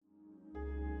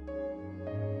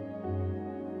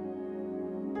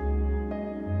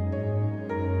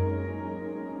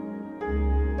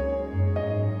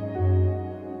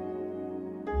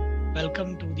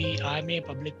welcome to the IMA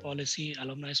Public Policy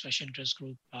Alumni Special Interest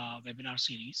Group webinar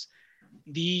series.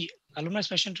 The Alumni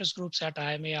Special Interest Groups at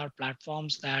IMA are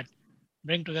platforms that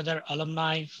bring together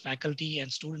alumni, faculty,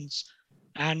 and students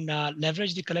and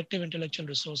leverage the collective intellectual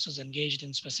resources engaged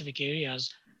in specific areas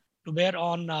to bear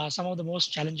on some of the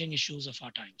most challenging issues of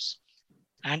our times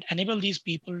and enable these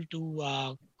people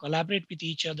to collaborate with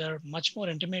each other much more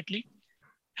intimately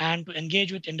and to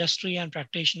engage with industry and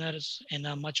practitioners in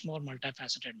a much more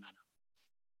multifaceted manner.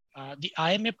 The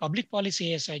IMA Public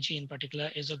Policy ASIG in particular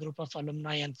is a group of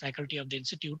alumni and faculty of the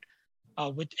Institute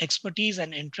with expertise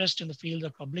and interest in the field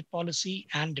of public policy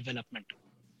and development.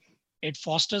 It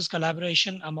fosters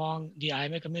collaboration among the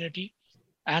IMA community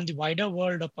and the wider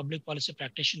world of public policy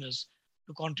practitioners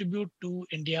to contribute to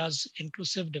India's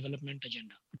inclusive development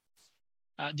agenda.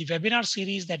 The webinar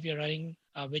series that we are running,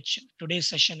 which today's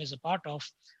session is a part of,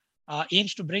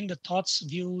 aims to bring the thoughts,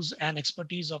 views, and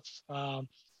expertise of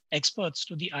experts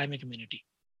to the IMA community.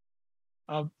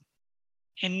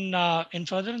 In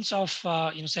furtherance of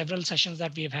several sessions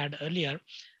that we have had earlier,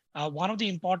 one of the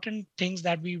important things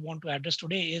that we want to address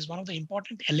today is one of the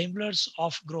important enablers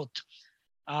of growth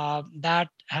that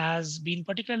has been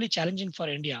particularly challenging for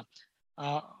India,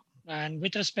 and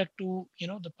with respect to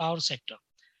the power sector.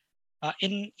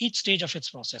 In each stage of its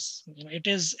process, it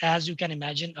is, as you can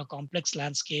imagine, a complex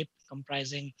landscape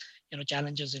comprising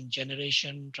challenges in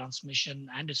generation, transmission,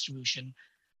 and distribution,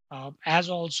 as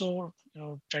also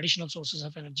traditional sources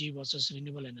of energy versus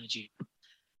renewable energy.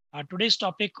 Today's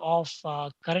topic of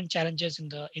current challenges in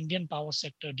the Indian power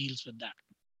sector deals with that.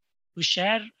 To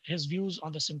share his views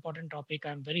on this important topic,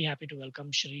 I'm very happy to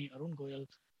welcome Shri Arun Goyal,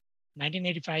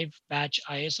 1985 batch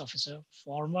IAS officer,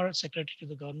 former Secretary to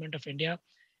the Government of India,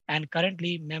 and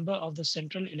currently member of the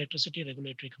Central Electricity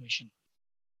Regulatory Commission.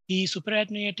 He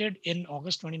superannuated in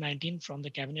August 2019 from the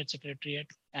Cabinet Secretariat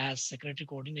as Secretary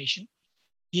Coordination.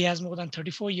 He has more than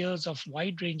 34 years of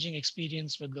wide-ranging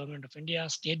experience with Government of India,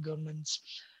 state governments,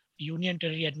 union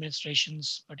territory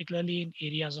administrations, particularly in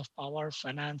areas of power,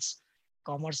 finance,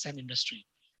 commerce, and industry.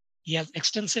 He has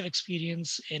extensive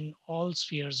experience in all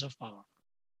spheres of power.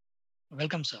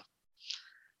 Welcome, sir.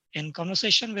 In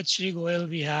conversation with Shri Goyal,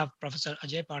 we have Professor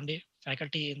Ajay Pandey,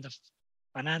 faculty in the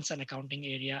finance and accounting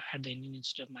area at the Indian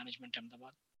Institute of Management,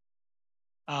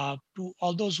 Ahmedabad. To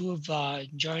all those who have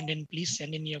joined in, please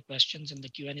send in your questions in the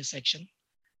Q&A section.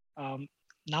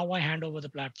 Now I hand over the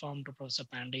platform to Professor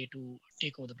Pandey to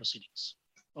take over the proceedings.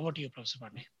 Over to you, Professor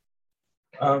Pandey.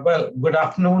 Well, good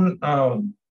afternoon.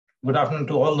 Good afternoon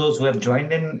to all those who have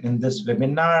joined in this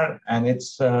webinar. And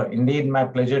it's indeed my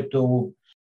pleasure to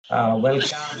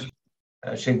welcome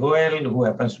Shri Goyal, who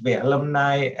happens to be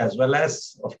alumni, as well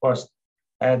as, of course,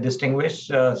 a distinguished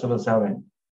civil servant.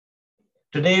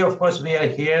 Today, of course, we are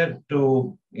here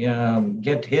to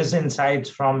get his insights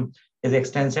from his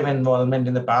extensive involvement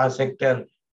in the power sector,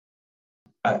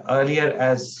 earlier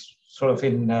as sort of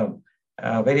in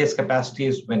various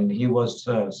capacities when he was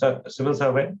a civil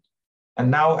servant,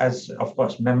 and now as, of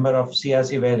course, member of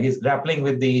CRC, where he's grappling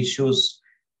with the issues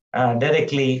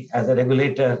directly as a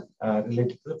regulator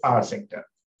related to the power sector.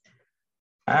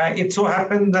 It so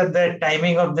happened that the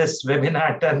timing of this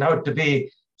webinar turned out to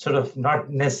be sort of not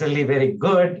necessarily very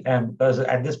good, because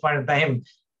at this point in time,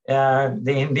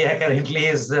 the India currently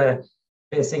is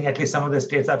facing, at least some of the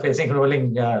states are facing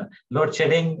rolling load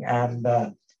shedding, and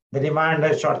the demand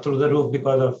has shot through the roof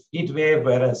because of heat wave,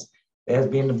 whereas there has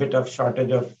been a bit of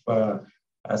shortage of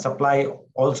supply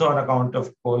also on account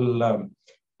of coal,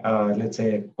 let's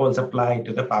say, coal supply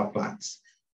to the power plants.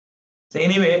 So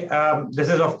anyway, this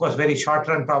is, of course, very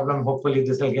short-run problem. Hopefully,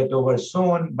 this will get over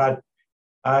soon. But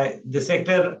the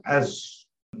sector, as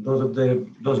those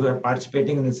who are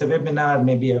participating in this webinar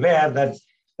may be aware, that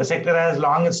the sector has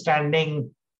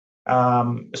long-standing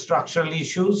structural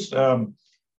issues.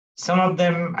 Some of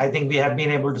them, I think we have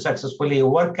been able to successfully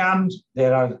overcome.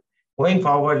 There are, going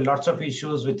forward, lots of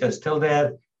issues which are still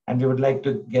there, and we would like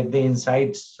to get the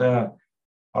insights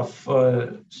of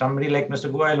somebody like Mr.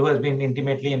 Goyal, who has been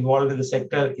intimately involved in the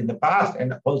sector in the past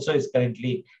and also is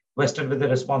currently vested with the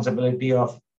responsibility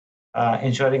of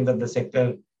ensuring that the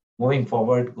sector moving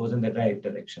forward goes in the right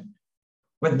direction.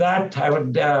 With that, I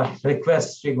would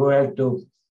request Sri Goyal to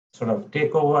sort of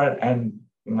take over and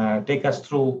take us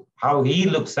through how he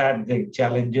looks at the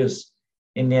challenges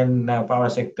Indian power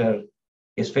sector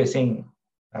is facing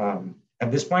at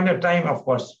this point of time. Of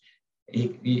course,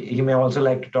 he may also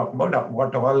like to talk about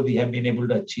what all we have been able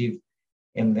to achieve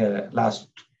in the last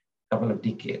couple of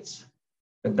decades.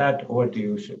 With that, over to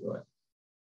you, Shri Goyal.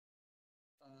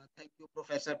 Thank you,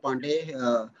 Professor Pandey,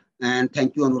 and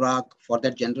thank you, Anurag, for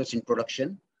that generous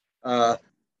introduction.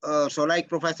 So like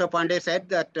Professor Pandey said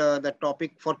that the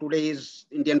topic for today is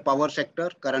Indian power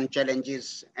sector, current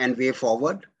challenges and way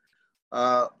forward.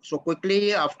 So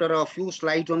quickly, after a few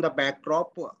slides on the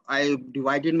backdrop, I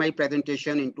divided my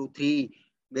presentation into three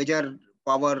major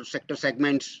power sector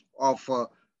segments of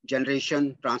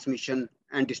generation, transmission,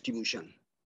 and distribution.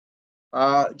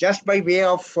 Just by way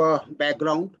of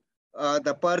background,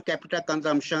 the per capita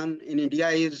consumption in India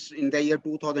is in the year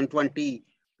 2020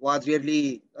 was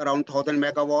really around 1,000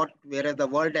 megawatt, whereas the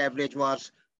world average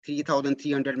was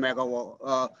 3,300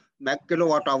 megawatt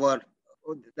kilowatt hour.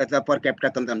 That's the per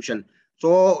capita consumption.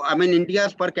 So, I mean,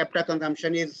 India's per capita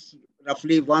consumption is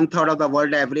roughly one third of the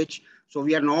world average. So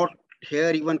we are not here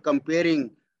even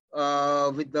comparing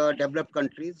with the developed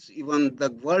countries. Even the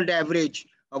world average,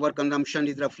 our consumption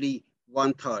is roughly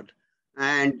one third.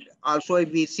 And also,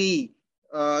 if we see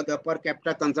the per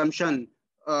capita consumption,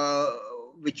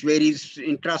 which varies,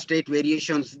 intra-state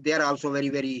variations, they are also very,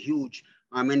 very huge.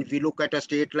 I mean, if we look at a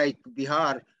state like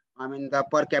Bihar, I mean, the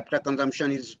per capita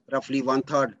consumption is roughly one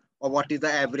third of what is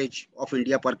the average of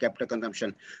India per capita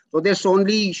consumption. So this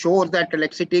only shows that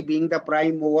electricity being the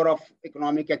prime mover of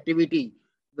economic activity,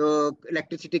 the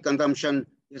electricity consumption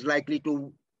is likely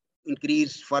to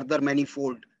increase further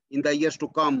manifold in the years to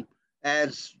come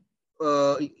as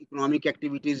economic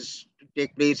activities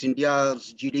take place,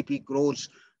 India's GDP grows,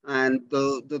 and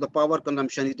the power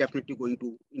consumption is definitely going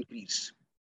to increase.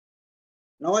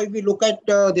 Now, if we look at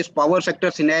this power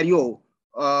sector scenario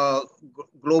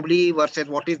globally versus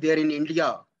what is there in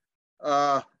India,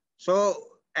 so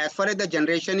as far as the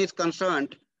generation is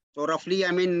concerned, so roughly,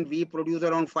 I mean, we produce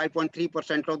around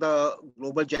 5.3% of the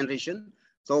global generation.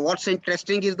 So what's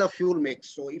interesting is the fuel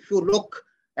mix. So if you look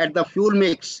at the fuel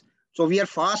mix, so we are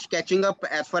fast catching up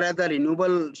as far as the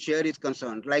renewable share is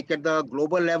concerned. Like at the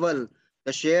global level,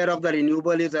 the share of the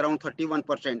renewable is around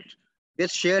 31%.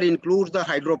 This share includes the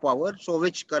hydropower, so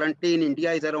which currently in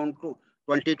India is around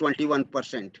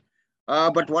 20-21%.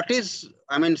 But what is,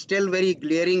 I mean, still very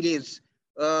glaring is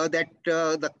that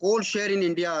the coal share in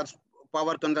India's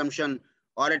power consumption,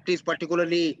 or at least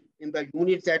particularly in the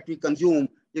units that we consume,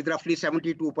 is roughly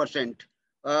 72%.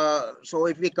 So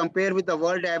if we compare with the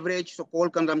world average, so coal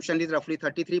consumption is roughly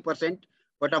 33%.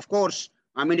 But of course,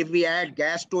 I mean, if we add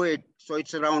gas to it, so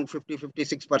it's around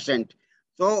 56%.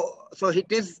 So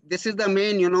this is the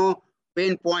main,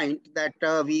 pain point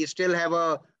that we still have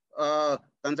a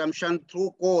consumption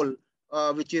through coal,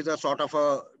 which is a sort of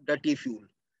a dirty fuel.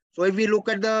 So if we look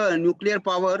at the nuclear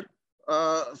power,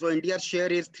 so India's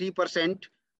share is 3%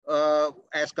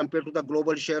 as compared to the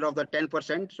global share of the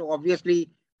 10%. So obviously,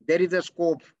 there is a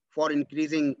scope for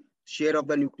increasing share of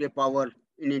the nuclear power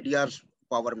in India's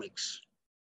power mix.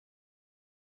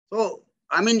 So,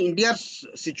 I mean, India's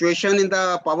situation in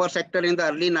the power sector in the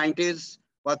early 90s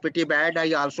was pretty bad.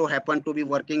 I also happened to be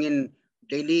working in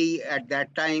Delhi at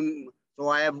that time. So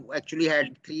I have actually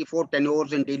had 3-4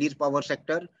 tenures in Delhi's power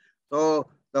sector. So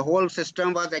the whole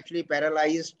system was actually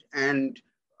paralyzed and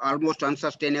almost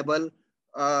unsustainable.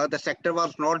 The sector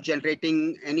was not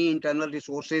generating any internal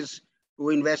resources to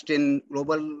invest in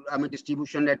global,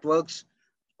 distribution networks.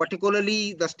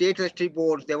 Particularly the state registry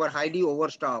boards, they were highly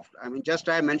overstaffed. I mean, just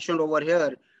I mentioned over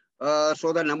here,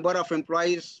 so the number of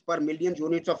employees per million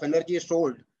units of energy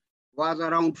sold was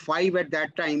around 5 at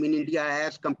that time in India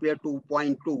as compared to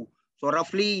 0.2. So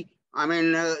roughly, I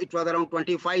mean, it was around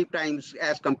 25 times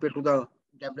as compared to the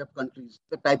developed countries,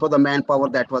 the type of the manpower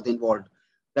that was involved.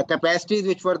 The capacities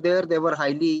which were there, they were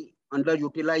highly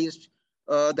underutilized.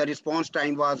 The response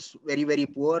time was very, very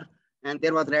poor, and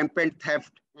there was rampant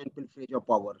theft and pilferage of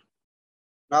power.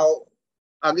 Now,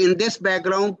 in this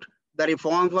background, the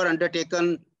reforms were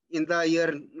undertaken in the year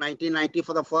 1990.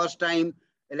 For the first time,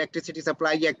 Electricity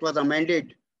Supply Act was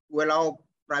amended to allow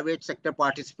private sector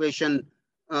participation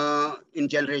in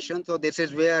generation. So this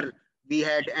is where we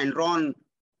had Enron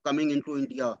coming into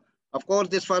India. Of course,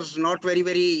 this was not very,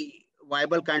 very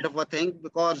viable kind of a thing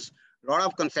because a lot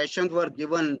of concessions were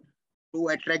given to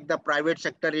attract the private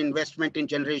sector investment in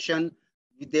generation.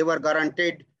 They were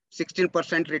guaranteed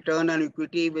 16% return on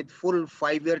equity with full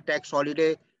 5-year tax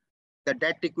holiday. The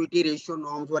debt equity ratio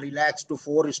norms were relaxed to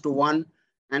 4:1.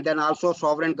 And then also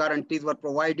sovereign guarantees were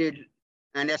provided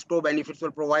and escrow benefits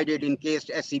were provided in case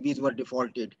SCBs were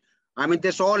defaulted. I mean,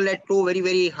 this all led to very,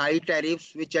 very high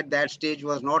tariffs, which at that stage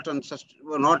was not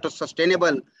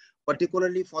sustainable,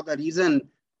 particularly for the reason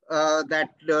that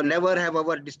never have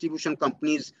our distribution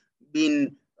companies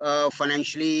been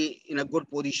financially in a good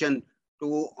position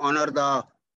to honor the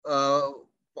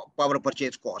power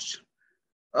purchase cost.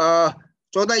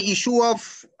 So the issue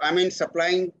of,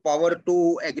 supplying power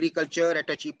to agriculture at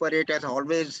a cheaper rate has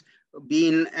always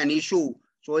been an issue.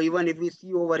 So even if we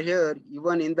see over here,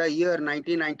 even in the year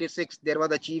 1996, there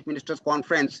was a Chief Minister's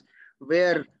Conference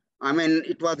where, I mean,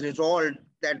 it was resolved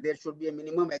that there should be a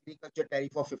minimum agriculture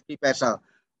tariff of 50 paisa.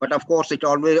 But of course, it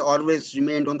always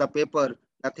remained on the paper.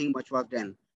 Nothing much was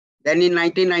done. Then in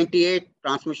 1998,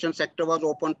 transmission sector was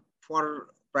opened for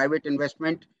private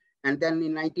investment. And then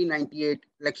in 1998,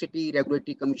 Electricity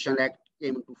Regulatory Commission Act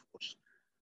came into force.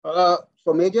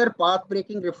 So major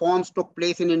path-breaking reforms took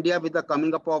place in India with the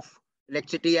coming up of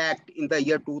Electricity Act in the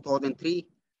year 2003.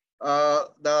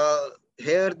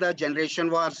 Here the generation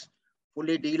was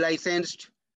fully delicensed.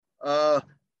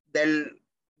 Then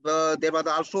there was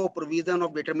also provision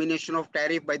of determination of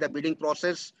tariff by the bidding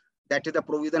process. That is the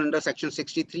provision under Section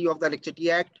 63 of the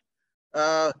Electricity Act.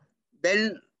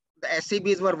 Then the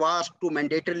SCBs were asked to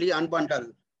mandatorily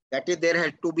unbundle. That is, there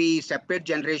had to be separate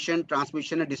generation,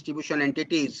 transmission, and distribution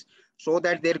entities so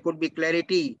that there could be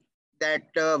clarity that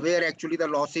where actually the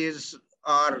losses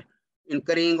are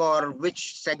incurring or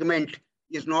which segment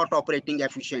is not operating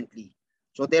efficiently.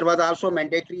 So there was also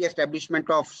mandatory establishment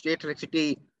of state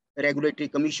electricity regulatory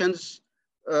commissions.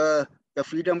 The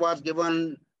freedom was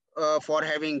given for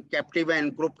having captive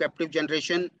and group captive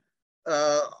generation.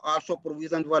 Also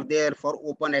provisions were there for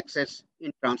open access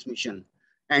in transmission,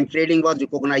 and trading was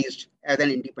recognized as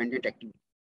an independent activity.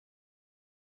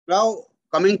 Now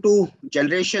coming to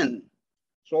generation.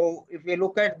 So if we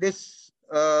look at this,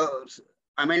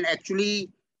 I mean, actually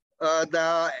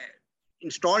the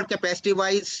installed capacity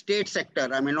wise state sector,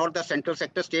 I mean, not the central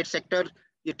sector, state sector,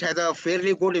 it has a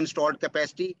fairly good installed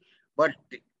capacity, but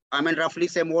I mean, roughly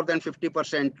say more than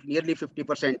 50%, nearly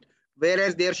 50%,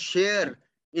 whereas their share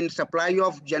in supply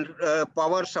of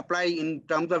power supply in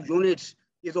terms of units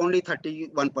is only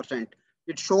 31%.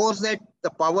 It shows that the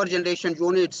power generation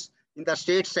units in the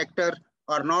state sector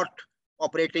are not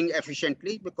operating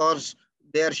efficiently because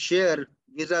their share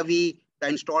vis-a-vis the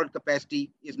installed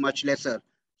capacity is much lesser.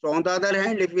 So on the other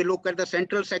hand, if we look at the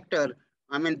central sector,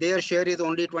 I mean, their share is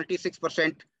only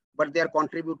 26%, but they are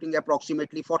contributing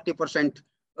approximately 40%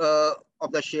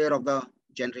 of the share of the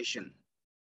generation.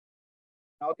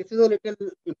 Now, this is a little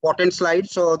important slide.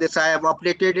 So this I have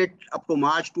updated it up to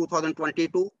March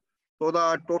 2022. So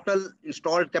the total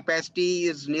installed capacity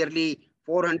is nearly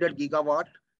 400 gigawatt.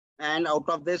 And out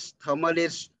of this, thermal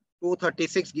is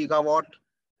 236 gigawatt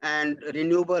and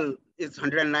renewable is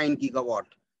 109 gigawatt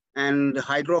and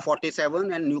hydro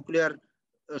 47 and nuclear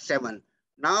 7.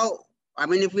 Now, I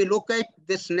mean, if we look at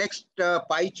this next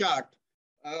pie chart,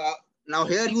 now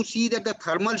here you see that the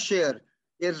thermal share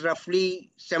is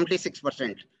roughly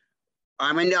 76%.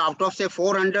 I mean, out of say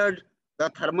 400, the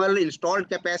thermal installed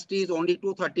capacity is only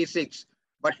 236.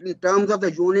 But in terms of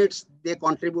the units, they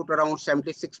contribute around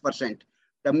 76%.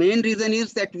 The main reason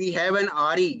is that we have an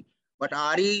RE, but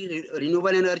RE, renewable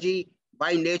energy,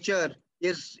 by nature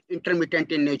is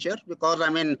intermittent in nature because, I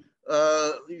mean,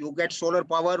 you get solar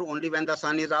power only when the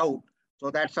sun is out.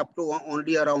 So that's up to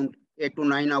only around 8 to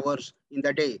 9 hours in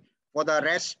the day. For the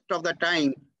rest of the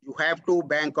time, you have to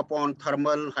bank upon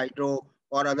thermal, hydro,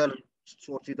 or other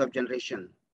sources of generation.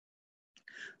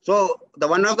 So the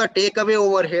one of the takeaway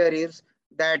over here is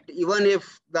that even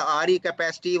if the RE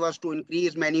capacity was to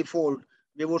increase manifold,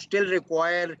 we would still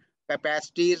require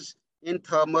capacities in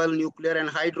thermal, nuclear, and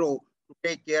hydro to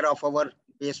take care of our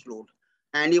base load.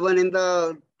 And even in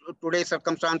the today's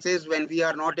circumstances, when we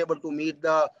are not able to meet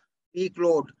the peak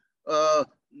load,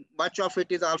 much of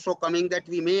it is also coming that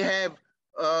we may have,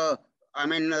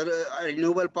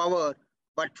 renewable power,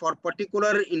 but for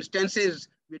particular instances,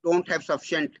 we don't have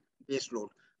sufficient base load.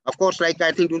 Of course, like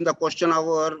I think during the question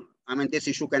hour, I mean, this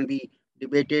issue can be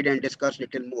debated and discussed a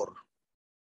little more.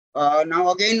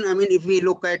 Now, again, I mean, if we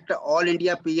look at All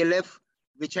India PLF,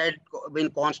 which had been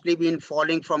constantly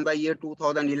falling from the year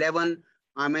 2011,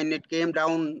 I mean, it came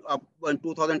down up in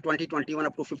 2020-21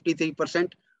 up to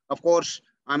 53%. Of course,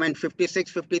 I mean,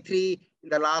 56, 53 in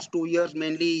the last 2 years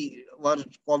mainly was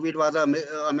COVID was a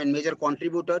major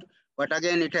contributor, but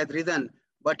again, it has risen,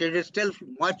 but it is still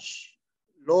much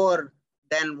lower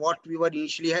than what we were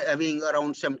initially having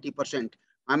around 70%.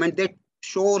 I mean, that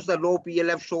shows the low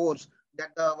PLF shows that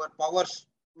our power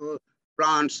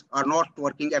plants are not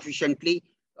working efficiently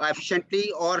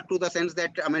or to the sense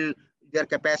that, I mean, their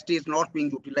capacity is not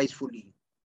being utilized fully.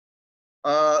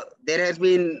 There has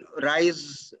been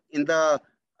rise in the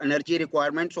energy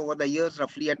requirements over the years,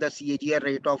 roughly at the CAGR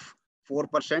rate of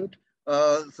 4%.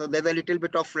 So there's a little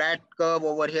bit of flat curve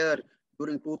over here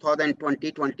during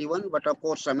 2020-21, but of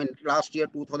course, I mean, last year,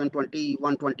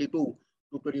 2021-22, due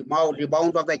to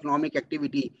rebound of the economic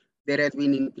activity, there has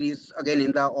been increase again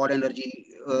in the all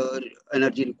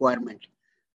energy requirement.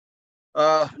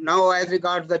 Now, as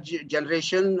regards the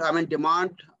generation, I mean,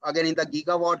 demand, again, in the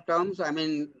gigawatt terms, I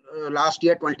mean, last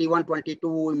year,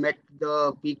 21-22, we met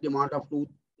the peak demand of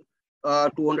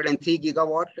 203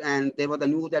 gigawatt. And there was the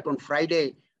news that on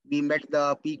Friday, we met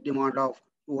the peak demand of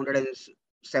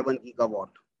 207 gigawatt.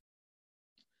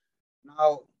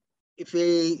 Now, if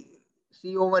we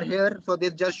see over here, so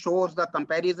this just shows the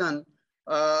comparison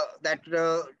that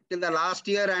till the last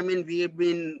year, I mean, we've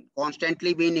been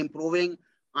constantly been improving.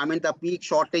 I mean, the peak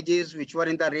shortages, which were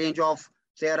in the range of,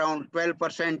 say, around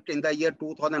 12% in the year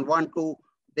 2001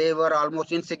 they were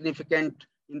almost insignificant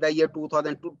in the year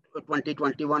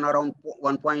 2021, around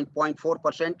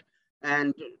 1.4%.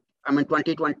 And I mean,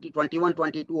 2020, 21,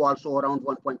 22 also around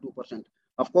 1.2%.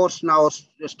 Of course, now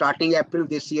starting April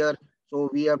this year, so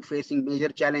we are facing major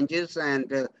challenges, and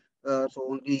so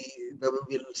only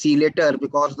we'll see later,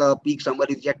 because the peak summer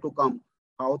is yet to come,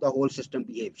 how the whole system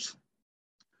behaves.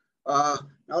 Now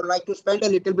I'd like to spend a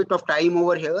little bit of time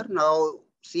over here. Now,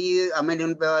 see, I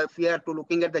mean, if we are to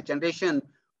looking at the generation,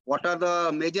 what are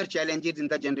the major challenges in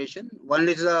the generation? One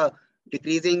is a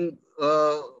decreasing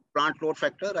plant load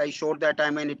factor. I showed that,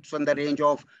 I mean, it's in the range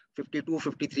of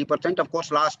 52-53%. Of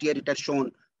course, last year it has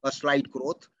shown a slight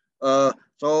growth.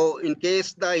 So in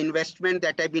case the investment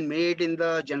that have been made in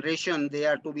the generation, they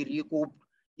are to be recouped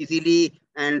easily,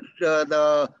 and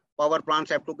the power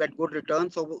plants have to get good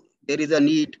returns. So there is a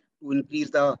need to increase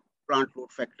the plant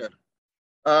load factor.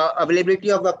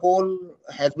 Availability of the coal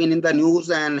has been in the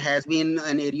news and has been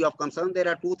an area of concern. There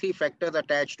are 2-3 factors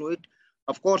attached to it.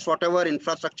 Of course, whatever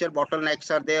infrastructure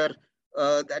bottlenecks are there,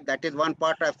 that is one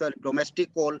part of the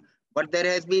domestic coal, but there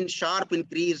has been sharp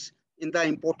increase in the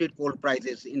imported coal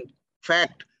prices. In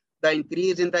fact, the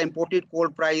increase in the imported coal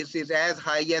price is as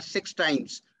high as 6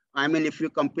 times. I mean, if you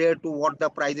compare to what the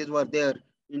prices were there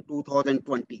in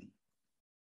 2020.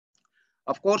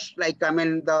 Of course, like, I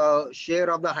mean, the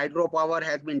share of the hydropower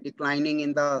has been declining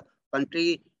in the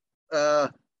country.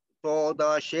 So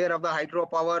the share of the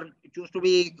hydropower, it used to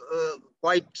be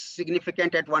quite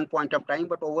significant at one point of time,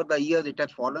 but over the years it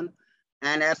has fallen.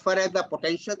 And as far as the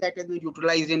potential that has been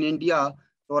utilized in India,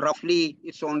 so roughly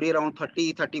it's only around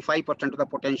 30-35% of the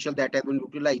potential that has been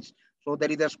utilized. So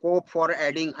there is a scope for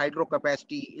adding hydro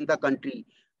capacity in the country.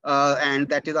 And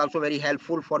that is also very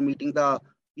helpful for meeting the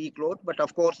peak load. But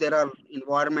of course, there are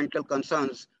environmental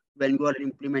concerns when you are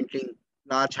implementing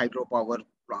large hydropower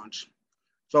plants.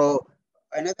 So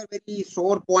another very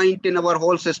sore point in our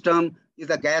whole system is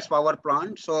the gas power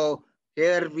plant. So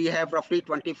here we have roughly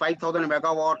 25,000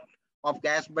 megawatt of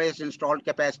gas-based installed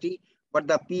capacity, but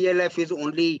the PLF is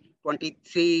only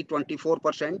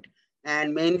 23-24%.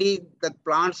 And mainly the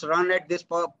plants run at this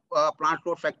plant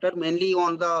load factor, mainly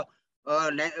on the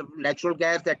natural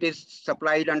gas that is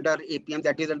supplied under APM,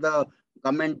 that is at the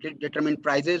government determined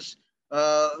prices.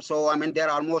 So, I mean, they are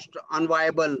almost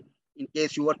unviable in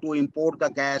case you were to import the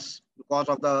gas because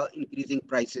of the increasing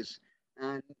prices.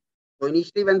 And so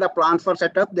initially when the plants were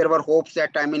set up, there were hopes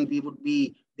that, I mean, there would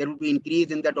be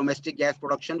increase in the domestic gas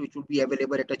production, which would be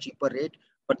available at a cheaper rate,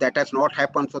 but that has not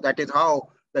happened. So that is how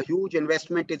the huge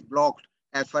investment is blocked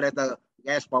as far as the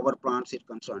gas power plants is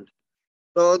concerned.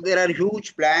 So there are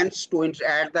huge plans to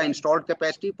add the installed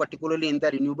capacity, particularly in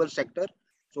the renewable sector.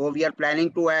 So we are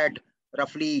planning to add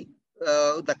roughly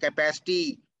the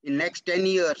capacity in next 10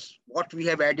 years, what we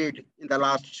have added in the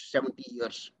last 70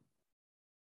 years.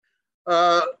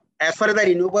 As far as the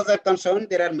renewables are concerned,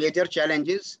 there are major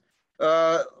challenges.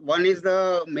 One is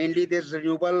mainly this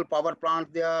renewable power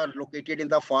plants, they are located in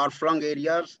the far-flung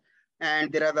areas,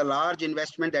 and there are the large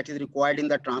investment that is required in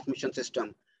the transmission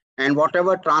system. And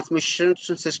whatever transmission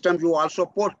system you also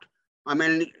put, I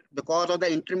mean, because of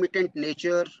the intermittent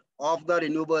nature of the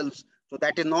renewables, so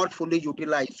that is not fully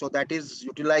utilized. So that is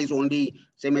utilized only,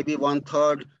 say, maybe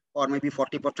 1/3 or maybe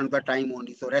 40% of the time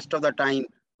only. So rest of the time,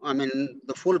 I mean,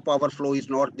 the full power flow is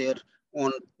not there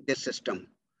on this system.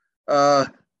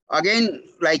 Again,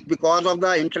 like because of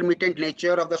the intermittent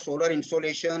nature of the solar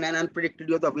installation and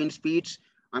unpredictability of the wind speeds,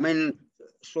 I mean,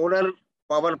 solar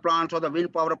power plants or the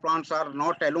wind power plants are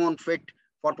not alone fit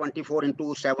for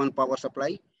 24/7 power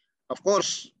supply. Of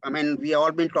course, I mean, we have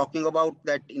all been talking about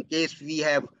that in case we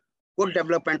have good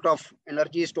development of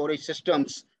energy storage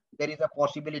systems, there is a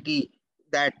possibility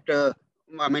that,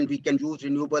 I mean, we can use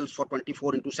renewables for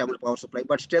 24/7 power supply,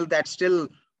 but still that's still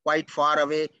quite far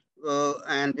away.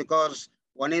 And because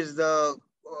one is the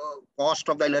cost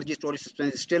of the energy storage system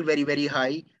is still very, very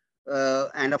high.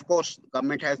 And of course,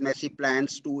 government has massive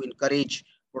plans to encourage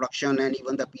production and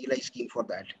even the PLI scheme for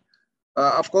that.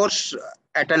 Of course,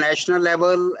 at a national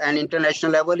level and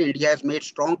international level, India has made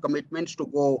strong commitments to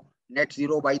go net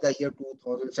zero by the year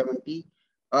 2070.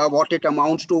 What it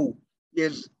amounts to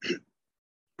is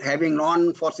having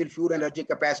non-fossil fuel energy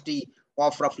capacity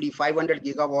of roughly 500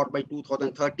 gigawatt by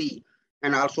 2030,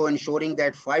 and also ensuring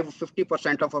that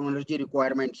 50% of our energy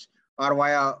requirements are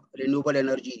via renewable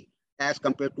energy as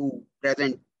compared to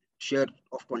present share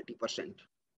of 20%.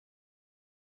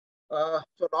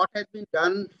 So a lot has been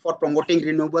done for promoting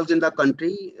renewables in the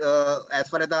country. As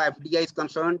far as the FDI is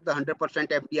concerned, the 100%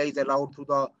 FDI is allowed through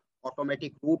the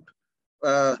automatic route.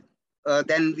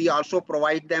 Then we also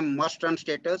provide them must-run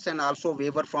status and also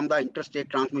waiver from the interstate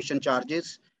transmission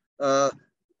charges,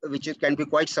 which can be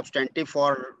quite substantive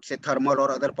for, say, thermal or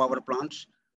other power plants.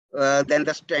 Then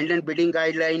the standard bidding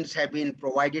guidelines have been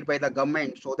provided by the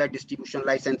government so that distribution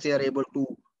licensees are able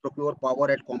to procure power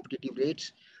at competitive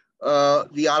rates.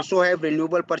 We also have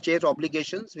renewable purchase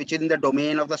obligations, which is in the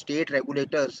domain of the state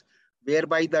regulators,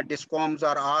 whereby the DISCOMs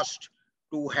are asked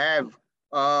to have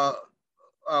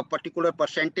a particular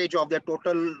percentage of their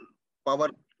total power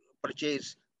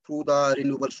purchase through the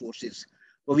renewable sources.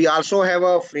 So we also have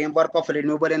a framework of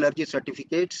renewable energy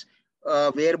certificates,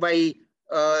 whereby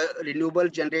renewable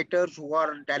generators who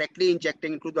are directly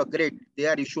injecting into the grid, they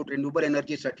are issued renewable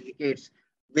energy certificates,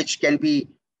 which can be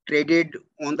traded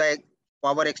on the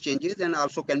power exchanges and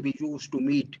also can be used to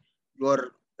meet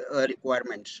your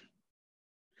requirements.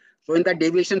 So in the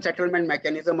deviation settlement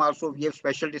mechanism also, we have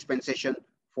special dispensation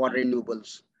for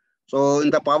renewables. So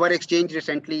in the power exchange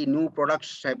recently, new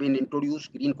products have been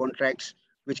introduced, green contracts,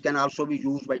 which can also be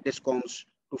used by DISCOMs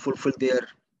to fulfill their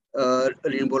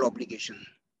renewable obligation.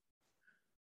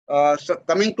 So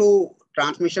coming to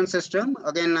transmission system,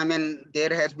 again, I mean,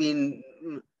 there has been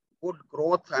good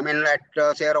growth. I mean,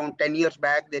 at say around 10 years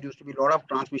back, there used to be a lot of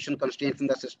transmission constraints in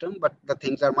the system, but the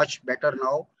things are much better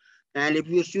now. And if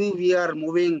you see, we are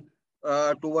moving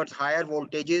towards higher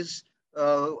voltages.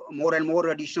 More and more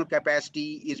additional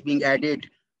capacity is being added,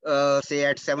 say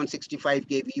at 765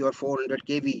 kV or 400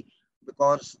 kV,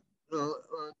 because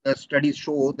the studies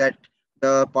show that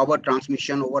the power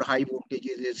transmission over high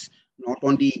voltages is not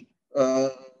only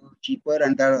cheaper,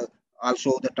 and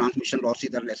also the transmission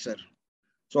losses are lesser.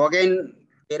 So again,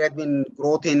 there has been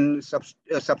growth in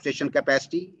substation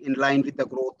capacity in line with the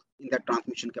growth in the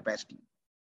transmission capacity.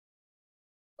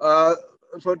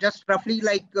 So just roughly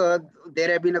like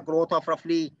there have been a growth of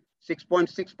roughly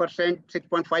 6.6%,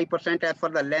 6.5% as far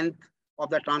as the length of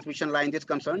the transmission line is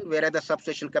concerned, whereas the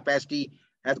substation capacity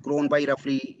has grown by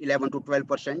roughly 11 to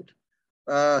 12%.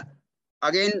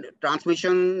 Again,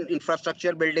 transmission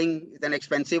infrastructure building is an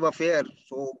expensive affair.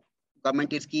 So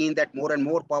government is keen that more and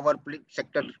more power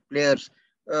sector players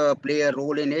play a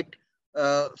role in it.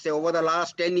 Say over the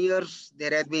last 10 years,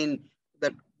 there has been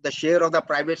the share of the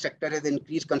private sector has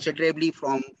increased considerably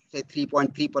from say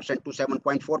 3.3% to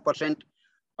 7.4%.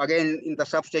 Again, in the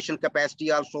substation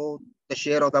capacity also, the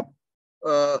share of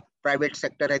the private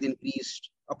sector has increased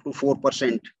up to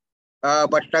 4%.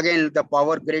 But again, the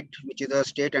power grid, which is a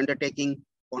state undertaking,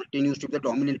 continues to be the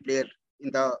dominant player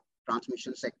in the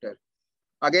transmission sector.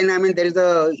 Again, I mean, there is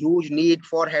a huge need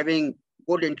for having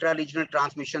good intra-regional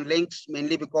transmission links,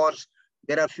 mainly because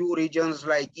there are few regions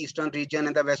like Eastern region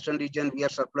and the Western region, we are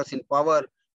surplus in power,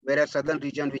 whereas Southern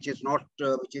region, which is not,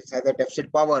 has a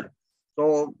deficit power.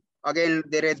 So again,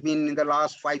 there has been in the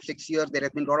last 5-6 years, there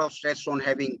has been a lot of stress on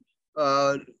having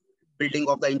building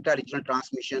of the inter-regional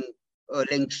transmission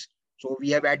links. So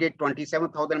we have added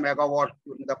 27,000 megawatt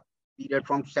during the period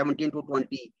from 17 to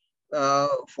 20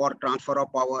 for transfer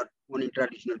of power on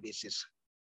intra-regional basis.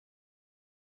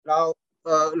 Now,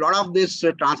 a lot of these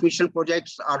transmission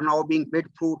projects are now being bid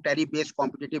through tariff-based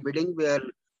competitive bidding, where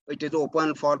it is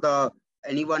open for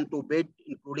anyone to bid,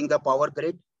 including the power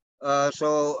grid.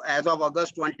 So as of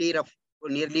August 20,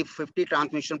 nearly 50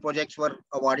 transmission projects were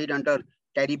awarded under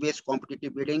tariff-based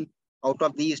competitive bidding. Out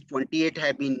of these, 28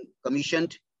 have been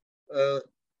commissioned.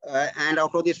 And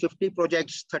out of these 50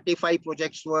 projects, 35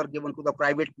 projects were given to the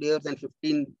private players and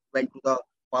 15 went to the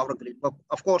power grid. But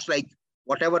of course, like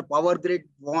whatever power grid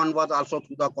won was also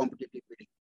through the competitive bidding.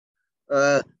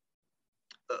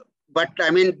 But I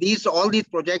mean, all these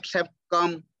projects have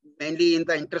come mainly in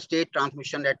the interstate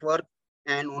transmission network,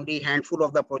 and only a handful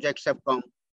of the projects have come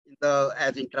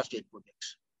as intrastate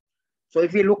projects. So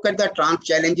if we look at the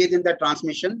challenges in the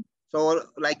transmission, so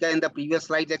like in the previous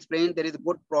slides explained, there is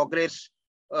good progress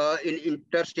in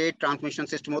interstate transmission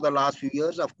system over the last few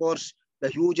years. Of course, the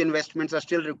huge investments are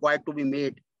still required to be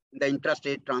made in the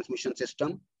intrastate transmission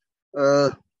system.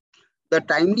 The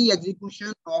timely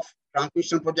execution of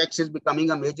transmission projects is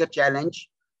becoming a major challenge.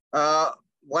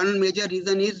 One major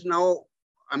reason is now,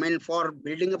 I mean, for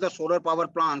building of the solar power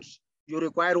plants, you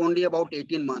require only about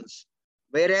 18 months.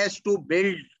 Whereas to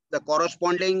build the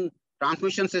corresponding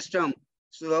transmission system,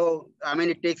 So, I mean,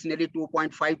 it takes nearly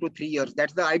 2.5 to 3 years.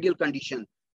 That's the ideal condition.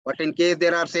 But in case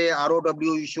there are, say,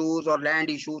 ROW issues or land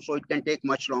issues, so it can take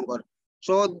much longer.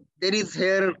 So there is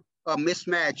here a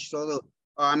mismatch. So,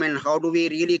 I mean, how do we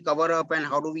really cover up and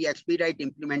how do we expedite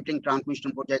implementing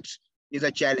transmission projects is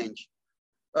a challenge.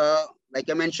 Like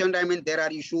I mentioned, I mean, there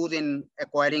are issues in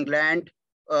acquiring land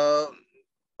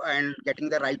and getting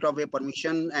the right of way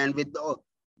permission, and with the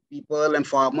people and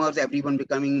farmers, everyone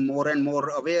becoming more and more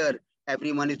aware.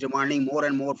 Everyone is demanding more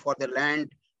and more for their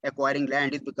land. Acquiring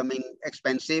land is becoming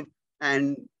expensive.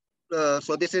 And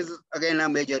so this is again a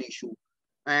major issue.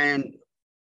 And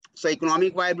so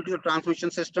economic viability of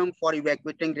transmission system for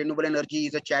evacuating renewable energy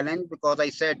is a challenge, because I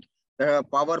said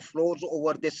power flows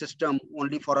over this system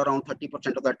only for around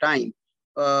 30% of the time.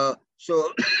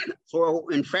 So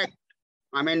in fact,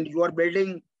 I mean, you are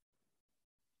building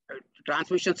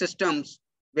transmission systems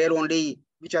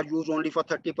which are used only for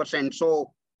 30%.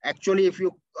 So actually, if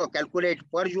you calculate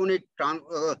per unit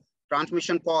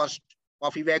transmission cost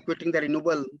of evacuating the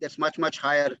renewable, that's much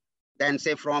higher than,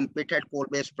 say, from pithead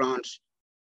coal-based plants.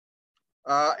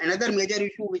 Another major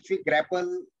issue which we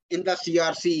grapple in the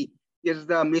CRC is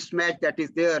the mismatch that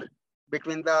is there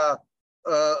between the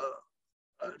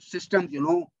systems. You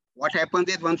know, what happens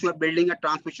is once you are building a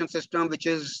transmission system which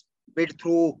is bid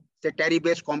through, say,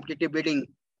 tariff-based competitive bidding,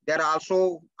 there are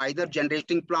also either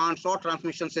generating plants or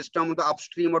transmission system on the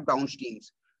upstream or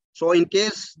downstreams. So in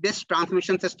case this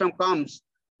transmission system comes,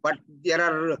 but there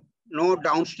are no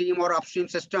downstream or upstream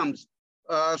systems,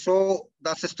 so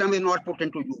the system is not put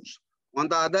into use. On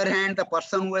the other hand, the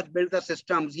person who has built the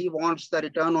systems, he wants the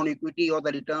return on equity or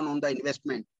the return on the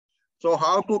investment. So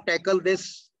how to tackle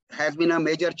this has been a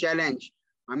major challenge.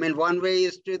 I mean, one way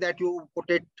is that you put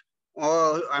it,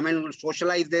 or I mean,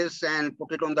 socialize this and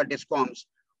put it on the DISCOMs,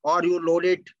 or you load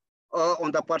it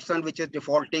on the person which is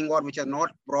defaulting or which has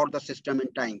not brought the system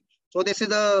in time. So this is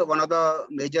one of the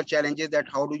major challenges, that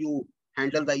how do you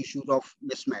handle the issues of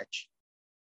mismatch.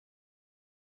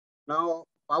 Now,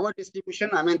 power distribution,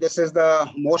 I mean, this is the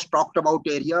most talked about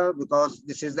area, because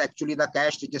this is actually the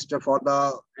cash register for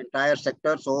the entire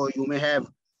sector. So you may have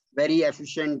very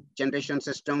efficient generation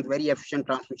systems, very efficient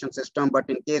transmission system, but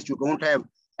in case you don't have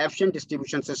efficient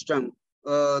distribution system,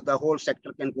 the whole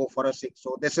sector can go for a six.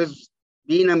 So this has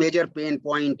been a major pain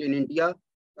point in India.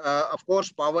 Of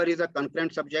course, power is a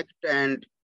concurrent subject, and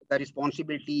the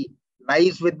responsibility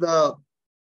lies with the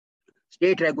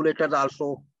state regulators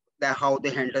also, how they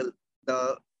handle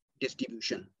the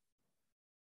distribution.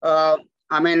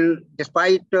 I mean,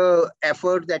 despite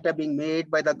efforts that are being made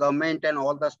by the government and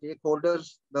all the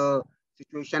stakeholders, the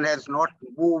situation has not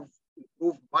improved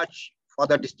much for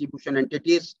the distribution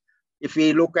entities. If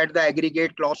we look at the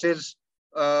aggregate losses,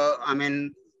 I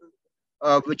mean,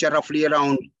 which are roughly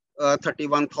around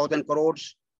 31,000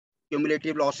 crores,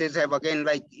 cumulative losses have again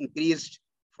increased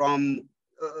from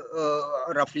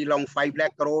roughly around 5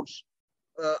 lakh crores.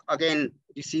 Again,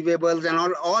 receivables and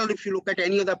all, if you look at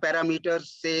any of the parameters,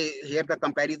 say here the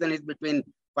comparison is between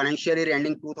financial year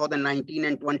ending 2019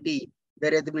 and 20,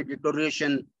 there has been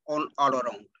deterioration all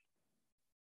around.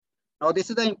 Now, this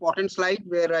is the important slide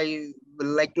where I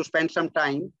will like to spend some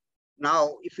time.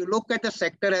 Now, if you look at the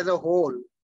sector as a whole,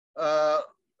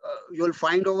 you'll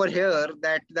find over here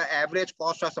that the average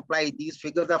cost of supply, these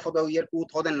figures are for the year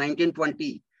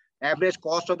 2019-20, average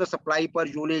cost of the supply per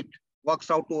unit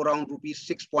works out to around rupees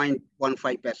 6.15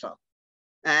 paisa.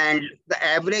 And the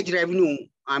average revenue,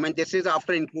 I mean, this is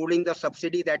after including the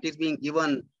subsidy that is being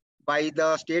given by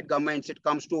the state governments, it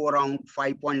comes to around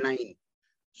 5.9.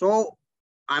 So,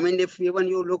 I mean, if even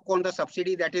you look on the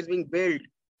subsidy that is being billed,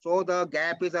 so the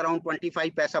gap is around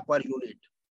 25 paisa per unit.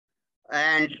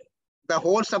 And the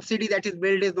whole subsidy that is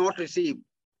billed is not received.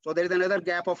 So there is another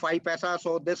gap of 5 paisa.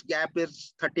 So this gap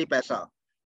is 30 paisa.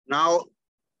 Now,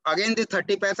 again, this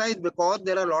 30 paisa is because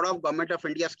there are a lot of Government of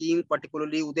India schemes,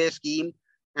 particularly Uday scheme,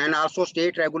 and also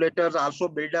state regulators also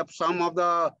build up some of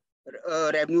the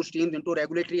revenue streams into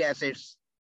regulatory assets.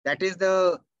 That is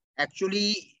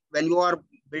actually when you are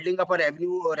building up a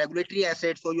regulatory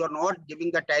asset, so you are not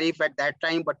giving the tariff at that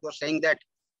time, but you're saying that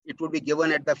it will be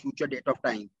given at the future date of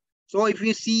time. So if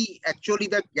we see, actually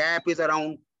the gap is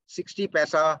around 60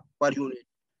 paisa per unit.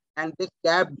 And this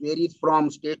gap varies from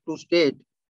state to state.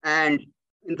 And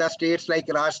in the states like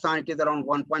Rajasthan, it is around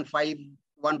 1 rupee,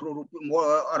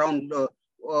 more around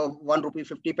 1 rupee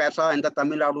 50 paisa, and the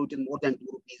Tamil Nadu it is more than 2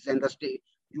 rupees. And the state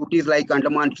UTs like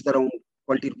Andaman is around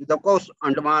 20 rupees. Of course,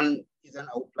 Andaman is an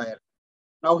outlier.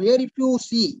 Now here, if you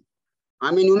see,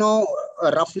 I mean, you know,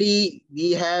 roughly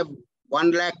we have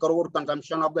 1 lakh crore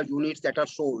consumption of the units that are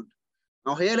sold.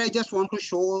 Now here I just want to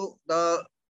show the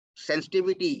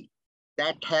sensitivity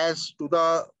that has to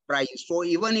the price. So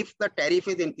even if the tariff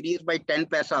is increased by 10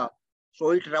 paisa,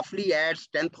 so it roughly adds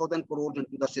 10,000 crores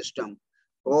into the system.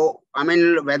 So, I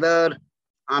mean,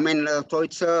 so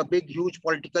it's a big, huge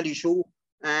political issue,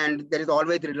 and there is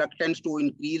always reluctance to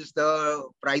increase the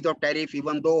price of tariff,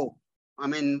 even though, I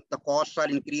mean, the costs are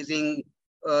increasing,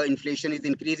 inflation is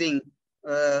increasing,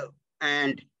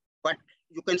 but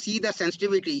you can see the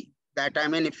sensitivity that, I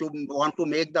mean, if you want to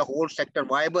make the whole sector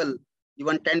viable,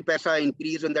 even 10 paisa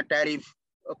increase in the tariff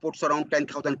puts around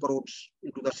 10,000 crores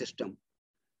into the system.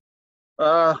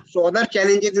 So other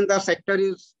challenges in the sector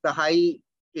is the high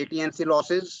AT&C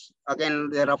losses. Again,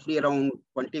 they're roughly around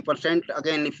 20%.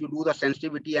 Again, if you do the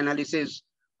sensitivity analysis,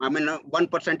 I mean,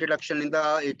 1% reduction in the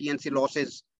AT&C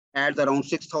losses adds around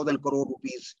 6,000 crore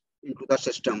rupees into the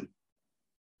system.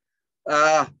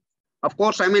 Of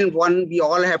course, I mean, we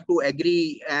all have to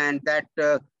agree, and that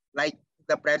like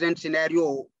the present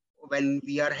scenario, when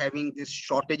we are having these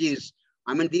shortages,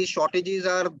 I mean, these shortages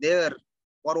are there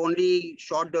for only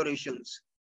short durations.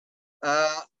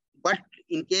 But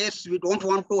in case we don't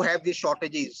want to have these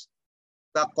shortages,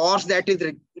 the cost that is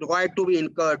required to be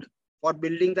incurred for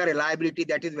building the reliability,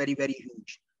 that is very, very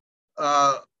huge.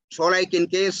 So like in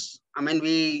case, I mean,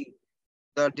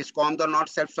 the DISCOMs are not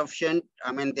self-sufficient.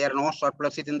 I mean, there are no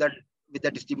surpluses with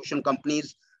the distribution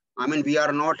companies. I mean, we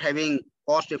are not having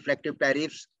cost-effective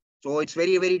tariffs. So it's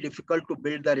very, very difficult to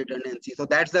build the redundancy. So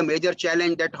that's the major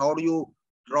challenge, that how do you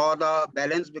draw the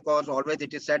balance, because always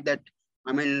it is said that,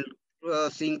 I mean,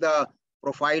 seeing the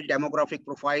demographic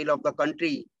profile of the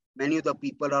country, many of the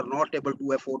people are not able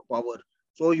to afford power.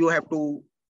 So you have to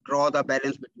draw the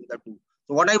balance between the two.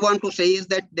 So what I want to say is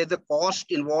that there's a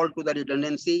cost involved to the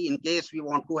redundancy. In case we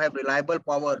want to have reliable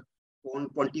power on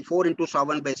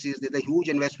 24/7 basis, there's a huge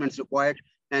investments required,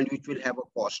 and which will have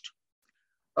a cost.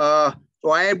 So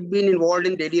I have been involved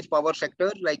in Delhi's power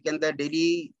sector. Like in the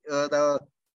Delhi, the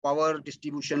power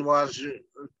distribution was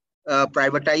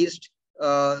privatized.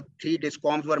 3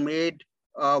 DISCOMs were made.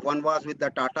 One was with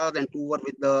the Tatas and 2 were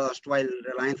with the erstwhile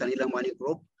Reliance Anil Ambani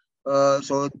group.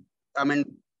 So, I mean,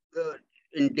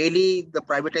 in Delhi, the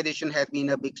privatization has been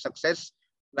a big success.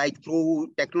 Like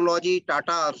through technology,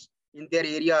 Tatas in their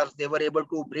areas, they were able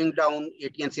to bring down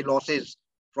AT&C losses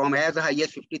from as high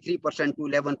as 53% to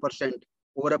 11%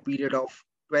 over a period of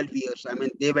 12 years. I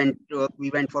mean, we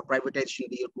went for privatization in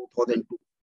the year 2002.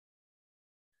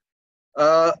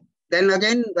 Then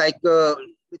again, like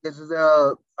this is this is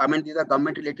a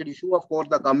government-related issue. Of course,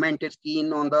 the government is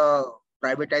keen on the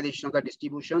privatization of the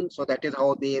distribution. So that is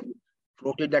how they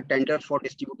floated the tenders for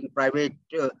distributing private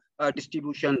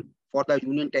distribution for the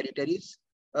union territories.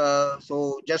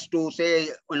 So just to say,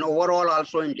 and overall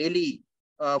also in Delhi,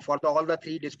 for all the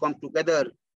 3 DISCOMs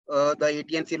together, the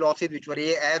AT&C losses, which were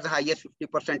as high as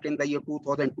 50% in the year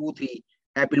 2002-03,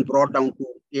 have been brought down to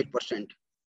 8%.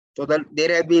 So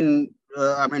there have been,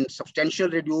 substantial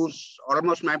reduce.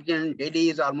 Almost, in Delhi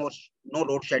is almost no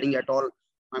load shedding at all.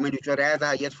 I mean, which were as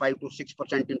high as 5 to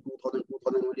 6% in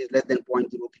 2001 is less than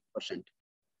 0.03%.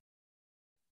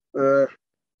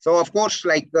 So of course,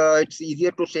 like it's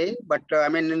easier to say, but I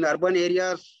mean, in urban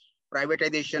areas,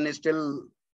 privatization is still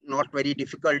not very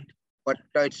difficult, but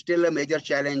it's still a major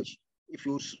challenge if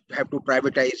you have to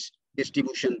privatize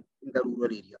distribution in the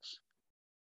rural areas.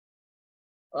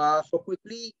 So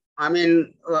quickly, I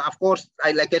mean, of course,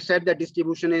 like I said, the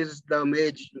distribution is the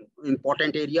major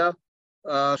important area.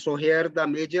 So here, the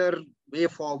major way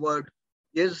forward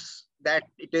is that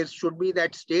should be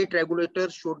that state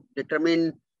regulators should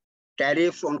determine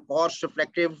tariffs on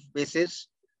cost-reflective basis.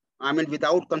 I mean,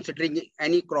 without considering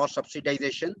any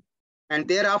cross-subsidization, and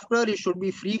thereafter it should be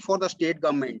free for the state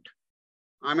government.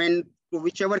 I mean, to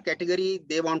whichever category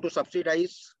they want to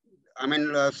subsidize. I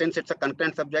mean, since it's a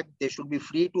concurrent subject, they should be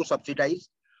free to subsidize.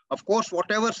 Of course,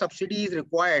 whatever subsidy is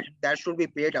required, that should be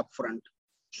paid upfront,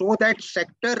 so that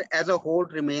sector as a whole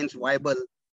remains viable.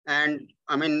 And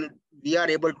I mean, we are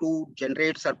able to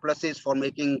generate surpluses for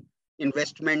making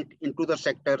investment into the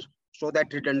sector, so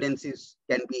that redundancies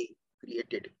can be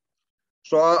created.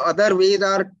 So other ways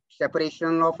are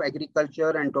separation of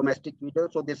agriculture and domestic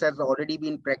feeders. So this has already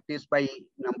been practiced by a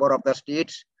number of the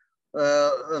states.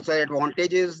 So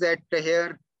advantage is that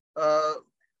here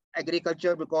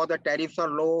agriculture, because the tariffs are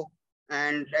low,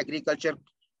 and agriculture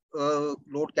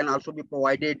load can also be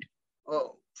provided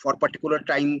for particular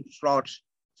time slots.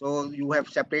 So you have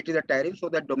separated the tariff so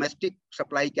that domestic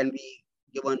supply can be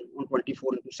given on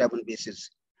 24/7 basis.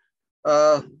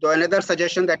 So another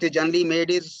suggestion that is generally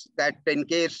made is that in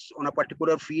case on a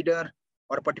particular feeder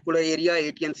or a particular area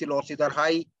AT&C losses are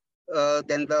high,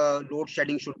 then the load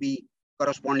shedding should be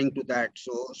corresponding to that.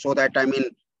 So that, I mean,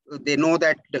 they know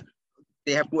that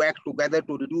they have to act together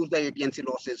to reduce the AT&C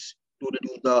losses, to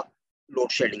reduce the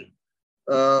load shedding.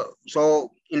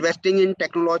 So investing in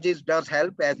technologies does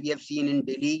help, as we have seen in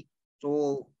Delhi.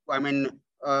 So, I mean,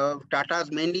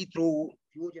 Tata's mainly through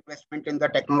huge investment in the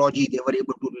technology, they were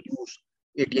able to reduce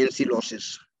AT&C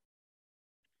losses.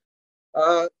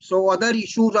 So other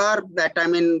issues are that, I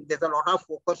mean, there's a lot of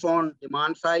focus on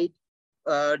demand side.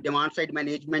 Demand side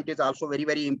management is also very,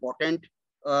 very important.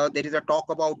 There is a talk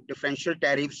about differential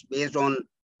tariffs based on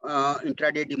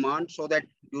intraday demand, so that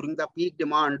during the peak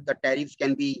demand, the tariffs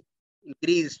can be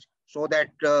increased so that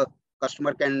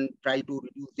customer can try to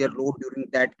reduce their load during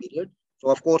that period. So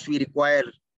of course, we require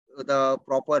the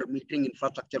proper metering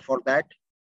infrastructure for that.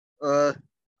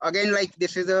 Again, like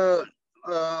this is a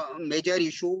major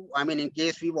issue. I mean, in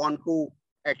case we want to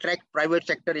attract private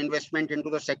sector investment into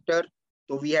the sector,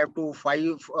 so we have to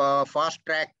fast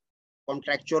track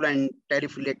contractual and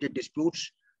tariff related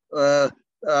disputes. And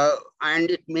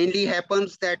it mainly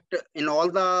happens that in all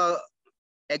the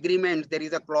agreements, there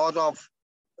is a clause of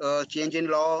change in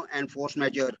law and force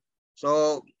majeure.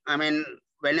 So, I mean,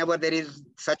 whenever there is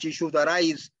such issues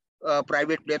arise,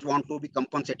 private players want to be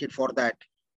compensated for that.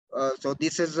 So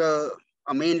this is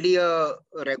mainly a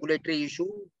regulatory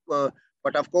issue.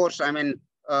 But of course, I mean,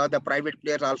 the private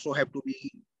players also have to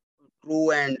be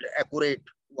true and accurate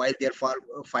while they're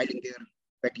filing their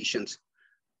petitions.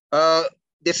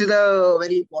 This is a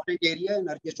very important area,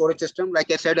 energy storage system.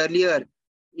 Like I said earlier,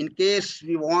 in case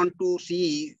we want to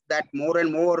see that more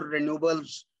and more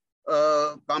renewables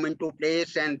come into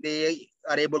place and they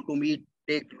are able to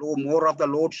take more of the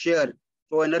load share.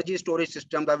 So energy storage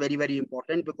systems are very, very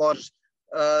important, because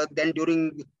then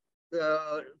during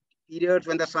periods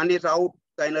when the sun is out,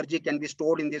 the energy can be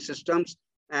stored in these systems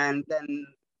and then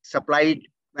supplied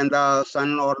when the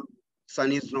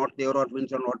sun is not there or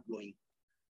winds are not blowing.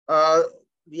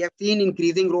 We have seen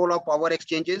increasing role of power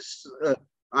exchanges.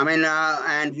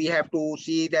 And we have to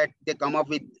see that they come up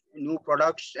with new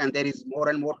products and there is more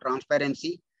and more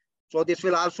transparency. So this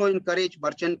will also encourage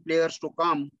merchant players to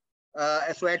come.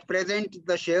 So at present,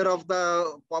 the share of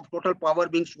the total power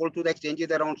being sold to the exchanges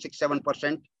is around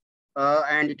 6-7%.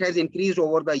 And it has increased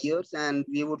over the years, and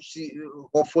we would see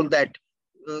hopeful that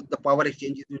the power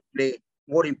exchanges will play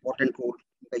more important role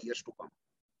in the years to come.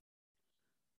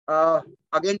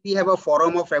 Again, we have a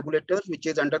forum of regulators, which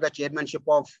is under the chairmanship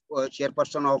of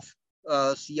chairperson of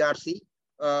CRC.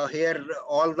 Here,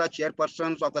 all the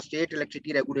chairpersons of the state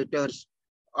electricity regulators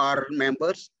are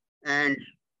members, and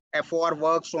FOR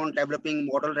works on developing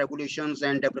model regulations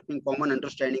and developing common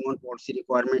understanding on policy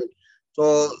requirement.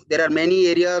 So there are many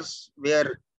areas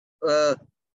where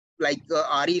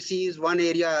REC is one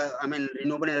area, I mean,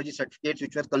 renewable energy certificates,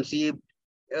 which was conceived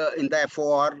in the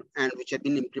FOR and which have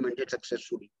been implemented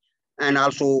successfully, and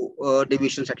also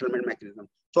division settlement mechanism.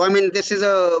 So, I mean, this is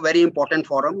a very important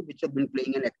forum which has been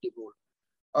playing an active role.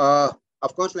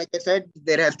 Of course, like I said,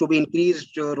 there has to be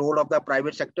increased role of the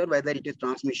private sector, whether it is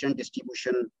transmission,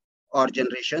 distribution, or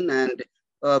generation. And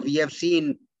we have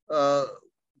seen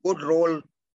good role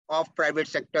of private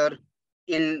sector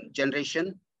in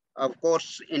generation. Of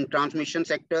course, in transmission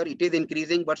sector, it is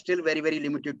increasing, but still very, very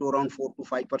limited to around 4 to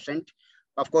 5%.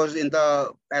 Of course, as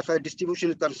far as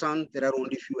distribution is concerned, there are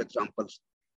only few examples.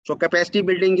 So capacity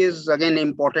building is again an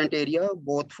important area,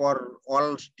 both for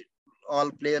all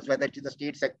players, whether it is the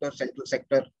state sector, central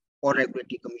sector, or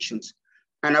regulatory commissions.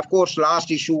 And of course,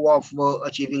 last issue of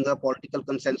achieving a political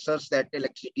consensus that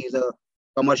electricity is a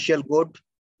commercial good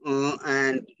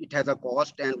and it has a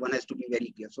cost, and one has to be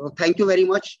very clear. So thank you very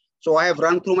much. So I have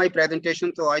run through my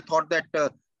presentation. So I thought that,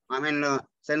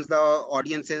 since the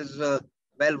audience is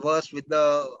well versed with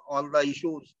all the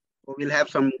issues, so we'll have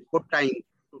some good time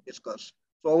to discuss.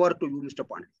 So over to you, Mr.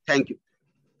 Pandey. Thank you.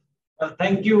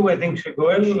 Thank you. I think, Shri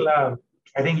Goel,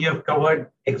 I think you have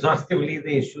covered exhaustively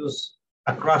the issues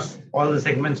across all the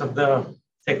segments of the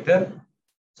sector.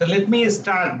 So let me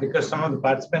start, because some of the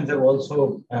participants have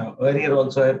also earlier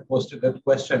also have posted that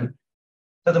question.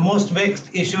 So the most vexed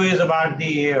issue is about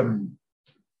the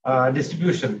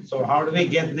distribution. So how do we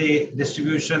get the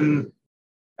distribution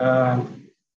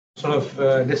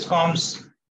discoms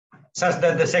such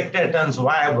that the sector turns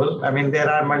viable? I mean, there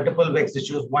are multiple vexed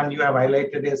issues. One you have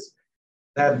highlighted is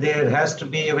that there has to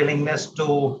be a willingness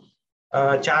to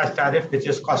charge tariff which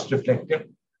is cost reflective.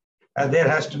 There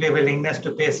has to be a willingness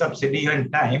to pay subsidy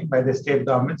on time by the state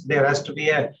governments. There has to be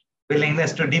a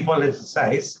willingness to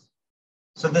depoliticize.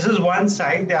 So this is one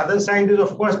side. The other side is,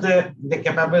 of course, the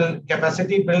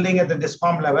capacity building at the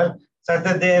DISCOM level, such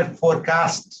that their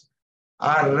forecasts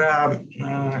are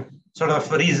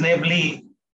reasonably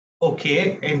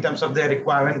okay in terms of their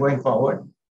requirement going forward.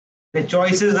 the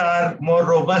choices are more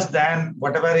robust than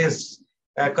whatever is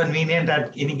convenient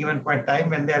at any given point in time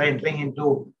when they are entering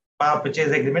into power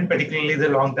purchase agreement, particularly the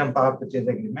long-term power purchase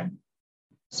agreement.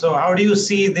 So how do you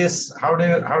see this? How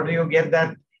do you get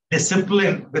that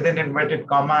discipline within inverted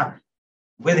comma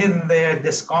within the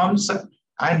DISCOMs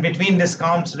and between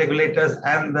DISCOMs, regulators,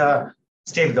 and the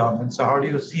state government? So how do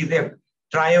you see the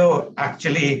trio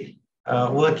actually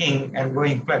working and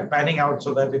panning out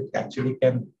so that it actually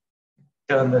can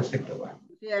turn the sector around?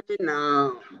 See, I mean,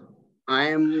 I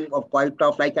am quite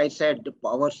of, like I said, the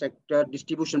power sector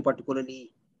distribution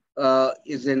particularly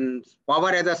is in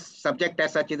power as a subject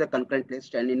as such is a concurrent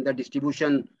list, and in the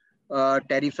distribution,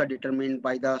 tariffs are determined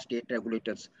by the state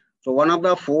regulators. So one of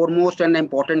the foremost and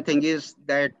important thing is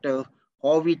that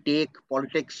how we take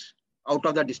politics out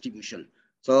of the distribution.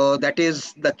 So that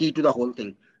is the key to the whole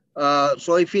thing.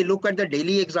 So if we look at the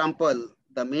Delhi example,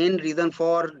 the main reason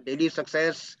for Delhi's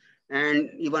success, and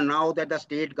even now that the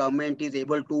state government is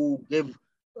able to give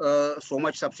so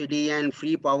much subsidy and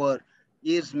free power,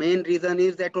 is main reason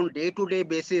is that on day-to-day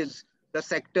basis, the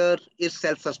sector is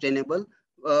self-sustainable,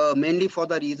 mainly for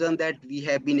the reason that we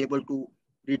have been able to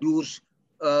reduce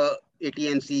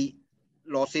AT&C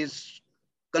losses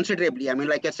considerably. I mean,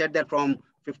 like I said, that from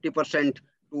 50%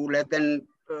 to less than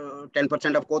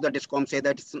 10%, of course, the DISCOM say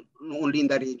that it's only in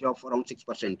the range of around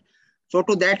 6%. So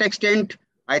to that extent,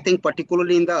 I think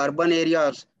particularly in the urban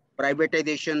areas,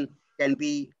 privatization can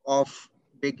be of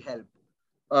big help.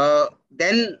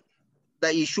 Then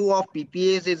the issue of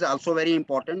PPAs is also very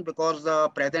important, because the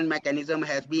present mechanism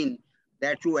has been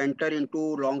that you enter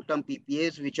into long-term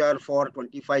PPAs, which are for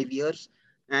 25 years,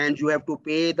 and you have to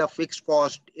pay the fixed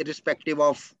cost irrespective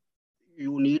of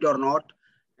you need or not.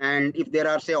 And if there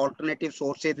are, say, alternative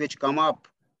sources which come up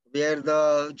where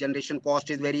the generation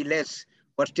cost is very less,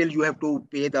 but still you have to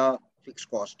pay the fixed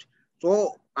cost.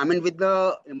 So, I mean, with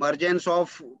the emergence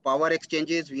of power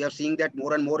exchanges, we are seeing that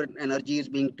more and more energy is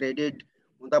being traded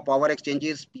on the power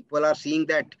exchanges. People are seeing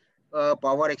that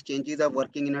power exchanges are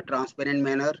working in a transparent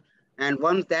manner. And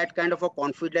once that kind of a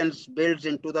confidence builds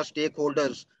into the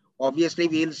stakeholders, obviously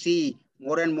we'll see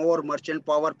more and more merchant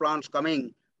power plants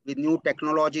coming with new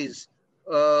technologies.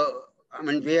 I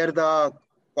mean, where the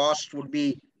cost would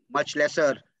be much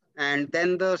lesser. And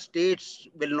then the states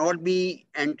will not be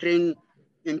entering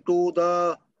into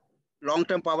the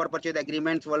long-term power purchase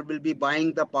agreements, will be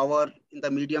buying the power in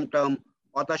the medium term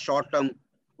or the short term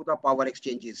to the power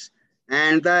exchanges.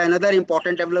 And another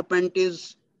important development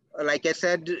is, like I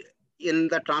said, in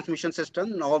the transmission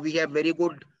system, now we have very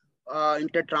good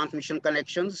inter-transmission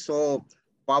connections. So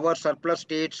power surplus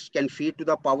states can feed to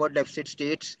the power deficit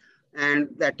states, and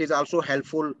that is also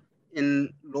helpful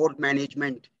in load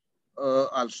management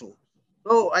also.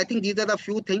 So I think these are the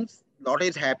few things. A lot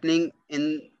is happening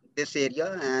in this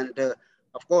area, and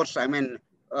of course, I mean,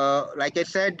 like I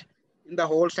said, in the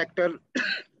whole sector,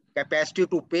 capacity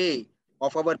to pay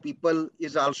of our people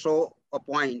is also a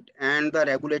point, and the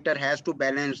regulator has to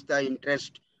balance the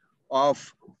interest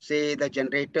of, say, the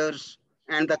generators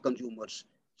and the consumers.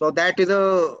 So that is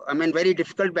a, I mean, very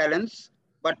difficult balance.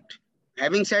 But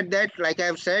having said that, like I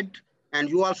have said, and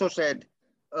you also said,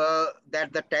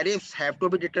 that the tariffs have to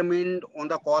be determined on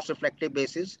the cost reflective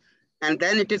basis. And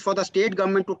then it is for the state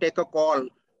government to take a call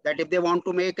that if they want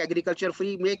to make agriculture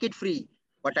free, make it free.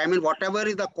 But I mean, whatever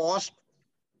is the cost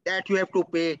that you have to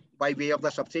pay by way of the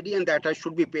subsidy, and that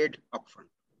should be paid upfront.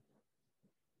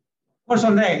 Of course,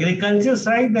 on the agriculture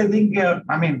side, I think,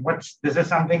 I mean, this is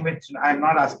something which I'm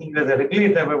not asking you as a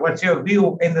regulator, but what's your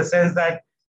view in the sense that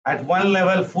at one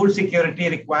level, food security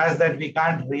requires that we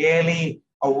can't really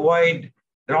avoid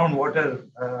groundwater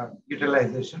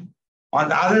utilization. On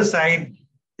the other side,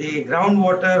 the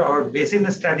groundwater or basin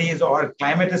studies or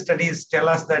climate studies tell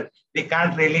us that we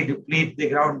can't really deplete the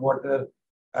groundwater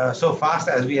so fast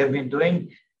as we have been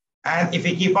doing. And if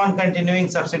we keep on continuing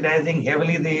subsidizing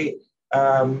heavily the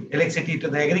electricity to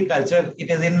the agriculture, it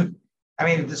is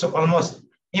it's almost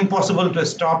impossible to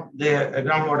stop the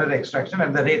groundwater extraction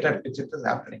at the rate at which it is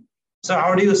happening. So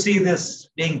how do you see this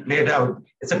being played out?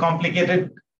 It's a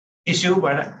complicated issue,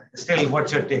 but still,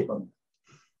 what's your take on it?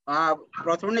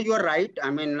 Prathamarna, you are right. I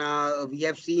mean, we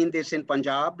have seen this in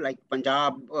Punjab. Like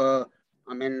Punjab,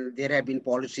 I mean, there have been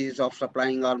policies of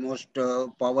supplying almost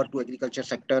power to agriculture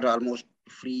sector almost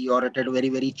free or at a very,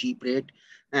 very cheap rate.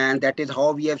 And that is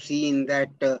how we have seen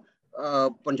that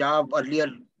Punjab earlier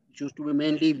used to be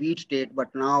mainly wheat state,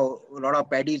 but now a lot of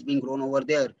paddy is being grown over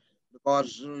there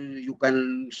because you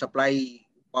can supply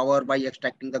power by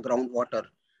extracting the groundwater.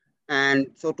 And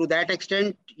so to that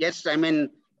extent, yes, I mean,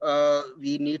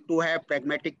 we need to have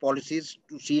pragmatic policies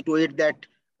to see to it that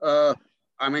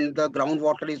I mean, the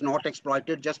groundwater is not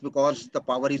exploited just because the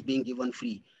power is being given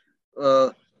free.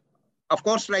 Of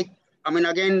course, like, I mean,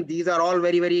 again, these are all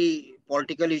very, very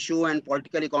political issue, and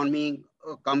political economy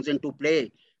comes into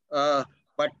play.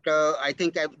 But I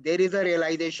think there is a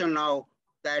realization now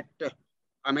that,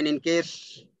 I mean, in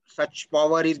case such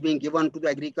power is being given to the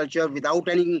agriculture without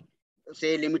any,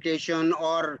 say, limitation,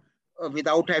 or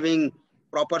without having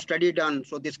proper study done,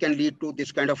 so this can lead to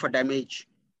this kind of a damage.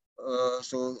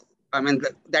 So, I mean,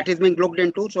 that is being looked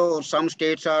into. So some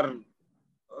states are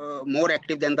more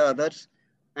active than the others.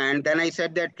 And then I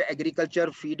said that agriculture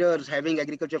feeders, having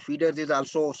agriculture feeders is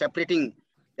also separating.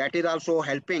 That is also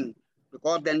helping,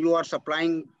 because then you are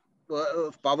supplying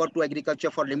power to agriculture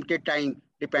for limited time,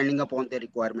 depending upon the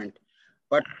requirement.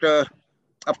 But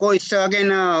of course, it's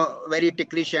again a very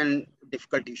ticklish and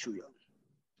difficult issue here.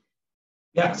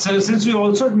 Yeah, so since you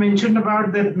also mentioned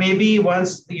about that, maybe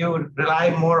once you rely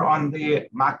more on the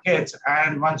markets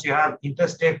and once you have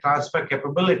interstate transfer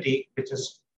capability, which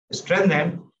is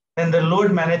strengthened, then the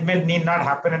load management need not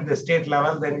happen at the state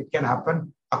level, then it can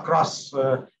happen across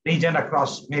region,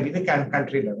 across maybe the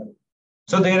country level.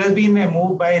 So there has been a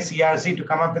move by CRC to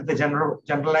come up with the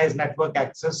generalized network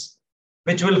access,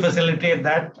 which will facilitate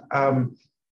that.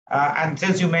 And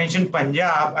since you mentioned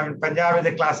Punjab, I mean, Punjab is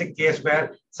a classic case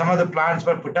where some of the plants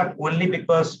were put up only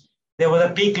because there was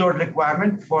a peak load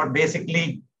requirement for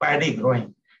basically paddy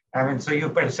growing. I mean, so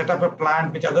you set up a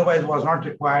plant which otherwise was not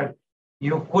required.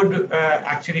 You could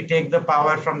actually take the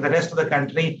power from the rest of the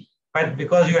country, but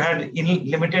because you had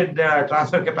limited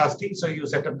transfer capacity, so you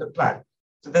set up the plant.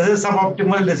 So this is some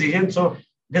optimal decision. So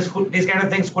these kind of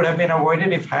things could have been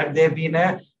avoided if had there been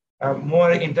a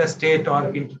more interstate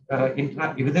or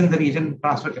within the region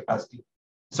transfer capacity.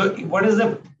 So what is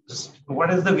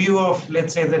the view of,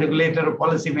 let's say, the regulator or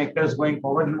policymakers going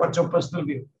forward, and what's your personal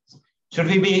view? Should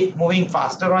we be moving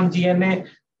faster on GNA?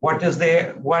 What is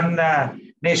the one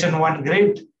nation, one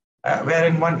grid,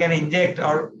 wherein one can inject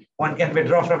or one can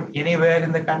withdraw from anywhere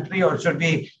in the country, or should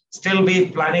we still be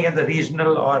planning at the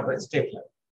regional or state level?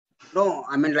 No,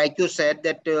 I mean, like you said,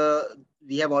 that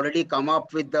we have already come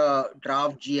up with the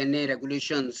draft GNA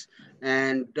regulations,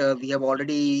 and we have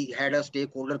already had a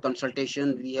stakeholder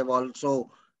consultation. We have also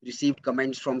received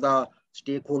comments from the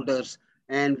stakeholders,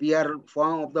 and we are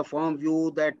of the firm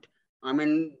view that, I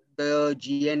mean, the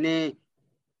GNA,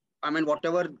 I mean,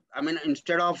 whatever, I mean,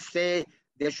 instead of, say,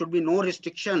 there should be no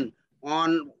restriction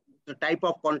on the type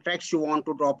of contracts you want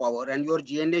to draw power, and your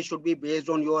GNA should be based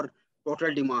on your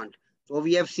total demand. So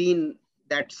we have seen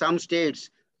that some states,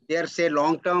 their, say,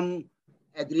 long-term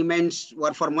agreements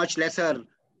were for much lesser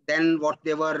than what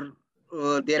they were,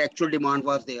 their actual demand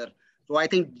was there. So I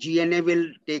think GNA will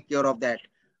take care of that.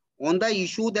 On the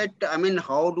issue that, I mean,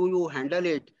 how do you handle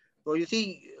it? So you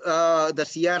see, the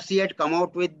CRC had come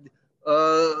out with,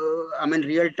 I mean,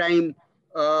 real-time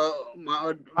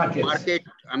market,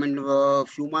 I mean, a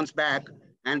few months back,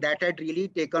 and that had really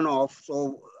taken off.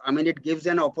 So, I mean, it gives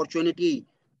an opportunity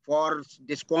for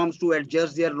DISCOMs to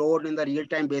adjust their load in the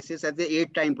real-time basis as the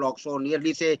 8-time block. So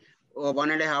nearly, say,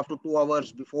 1.5 to 2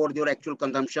 hours before your actual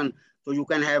consumption. So you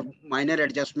can have minor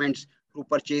adjustments through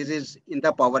purchases in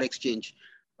the power exchange.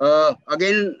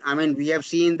 Again, I mean, we have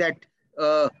seen that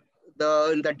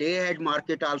in the day-ahead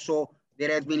market also,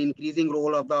 there has been increasing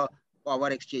role of the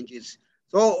power exchanges.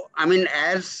 So, I mean,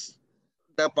 as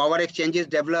the power exchanges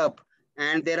develop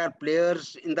and there are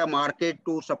players in the market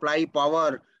to supply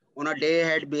power on a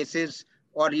day-ahead basis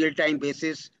or real-time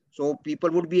basis, so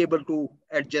people would be able to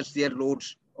adjust their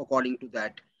loads according to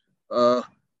that.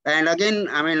 And again,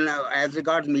 I mean, as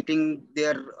regards meeting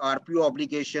their RPO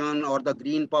obligation or the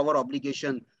green power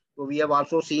obligation, so we have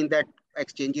also seen that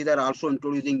exchanges are also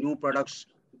introducing new products,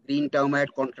 green term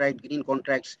ahead contract, green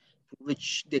contracts,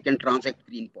 which they can transact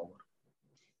green power.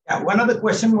 Yeah, one of the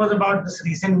questions was about this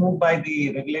recent move by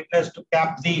the regulators to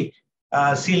cap the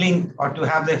ceiling or to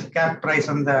have the cap price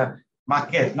on the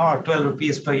market, no, 12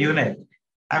 rupees per unit.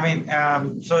 I mean,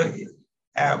 as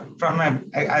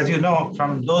you know,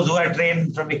 from those who are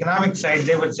trained from economic side,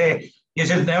 they would say you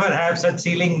should never have such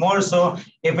ceiling, more so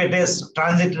if it is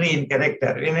transitory in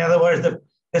character. In other words,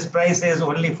 this price is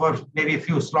only for maybe a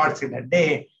few slots in a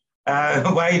day.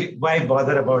 Why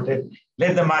bother about it?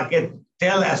 Let the market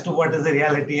tell as to what is the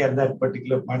reality at that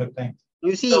particular point of time.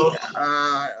 You see, so,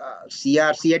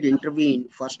 CRC had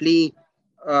intervened. Firstly,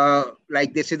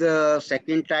 like this is the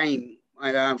second time.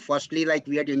 Firstly, like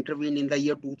we had intervened in the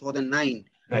year 2009.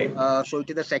 Right. So it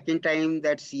is the second time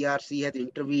that CRC has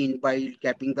intervened by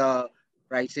capping the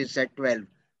prices at 12.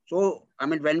 So, I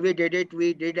mean, when we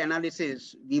did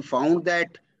analysis, we found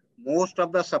that most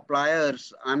of the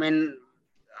suppliers, I mean,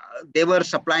 they were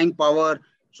supplying power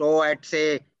So at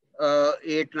say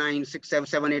 8, 9, 6, 7,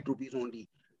 7, 8 rupees only.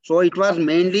 So it was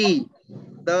mainly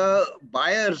the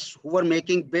buyers who were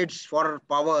making bids for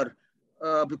power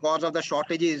because of the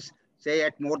shortages, say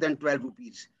at more than 12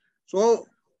 rupees. So,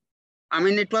 I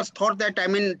mean, it was thought that, I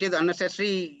mean, it is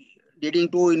unnecessary leading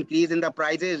to increase in the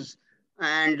prices,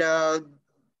 and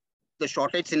the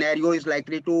shortage scenario is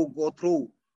likely to go through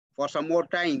for some more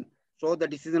time. So the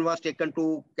decision was taken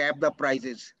to cap the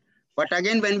prices. But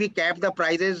again, when we cap the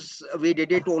prices, we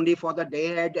did it only for the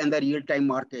day ahead and the real time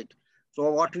market.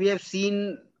 So what we have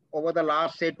seen over the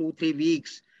last, say, 2, 3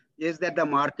 weeks is that the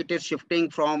market is shifting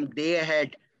from day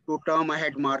ahead to term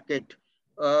ahead market,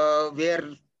 where,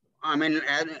 I mean,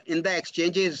 in the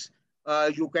exchanges,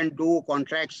 you can do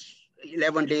contracts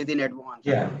 11 days in advance.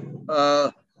 Yeah.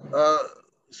 Uh, uh,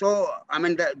 so, I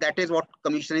mean, that is what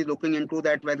Commission is looking into,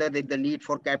 that whether there's the need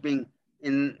for capping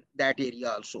in that area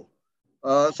also.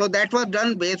 So that was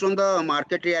done based on the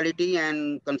market reality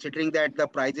and considering that the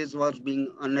prices was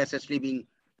being unnecessarily being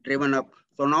driven up.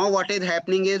 So now what is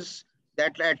happening is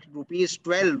that at rupees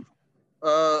 12,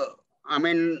 uh, I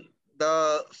mean,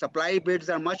 the supply bids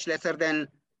are much lesser than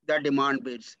the demand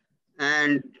bids.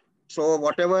 And so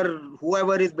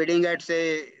whoever is bidding at,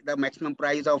 say, the maximum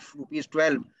price of rupees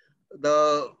 12,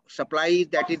 the supply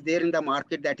that is there in the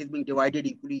market, that is being divided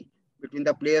equally between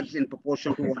the players in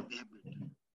proportion to what they have bid.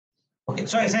 Okay,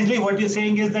 so essentially what you're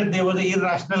saying is that there was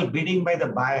irrational bidding by the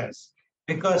buyers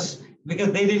because they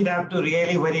didn't have to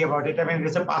really worry about it. I mean,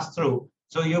 it's a pass-through.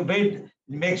 So you bid,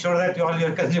 make sure that all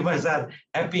your consumers are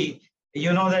happy.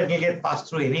 You know that you'll get passed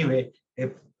through anyway,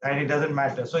 and it doesn't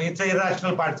matter. So it's an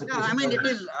irrational participation. Yeah, I mean, it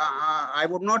is, I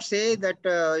would not say that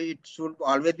it should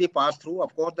always be passed through.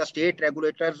 Of course, the state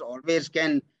regulators always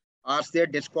can ask their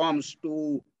discoms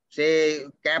to say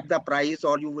cap the price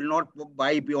or you will not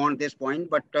buy beyond this point.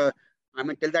 But I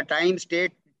mean, till the time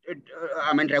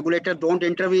I mean, regulators don't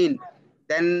intervene,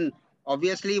 then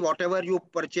obviously whatever you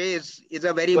purchase is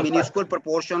a very minuscule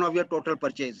proportion of your total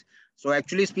purchase. So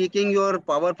actually speaking, your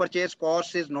power purchase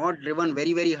cost is not driven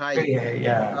very, very high.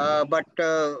 Yeah. But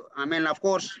I mean, of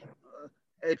course,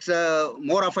 it's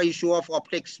more of an issue of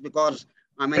optics because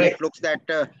I mean, it looks that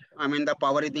I mean, the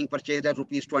power is being purchased at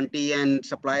rupees 20 and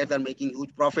suppliers are making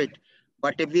huge profit.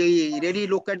 But if we really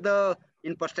look at the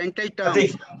in percentage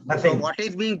terms, nothing. so what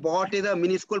is being bought is a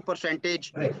minuscule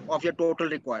percentage of your total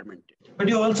requirement. But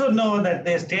you also know that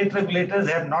the state regulators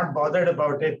have not bothered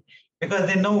about it because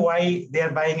they know why they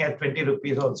are buying at 20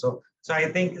 rupees also. So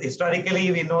I think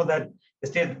historically we know that the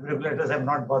state regulators have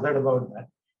not bothered about that.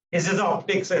 It's just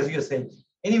optics, as you say.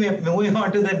 Anyway, moving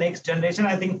on to the next generation,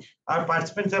 I think our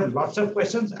participants have lots of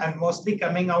questions and mostly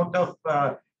coming out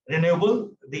of renewable.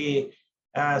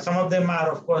 Some of them are,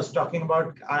 of course, talking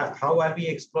about how are we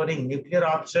exploring nuclear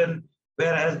option,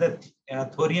 where has the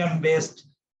thorium-based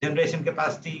generation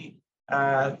capacity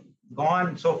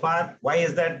gone so far? Why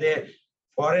is that the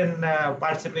foreign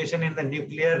participation in the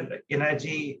nuclear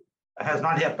energy has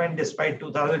not happened despite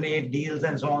 2008 deals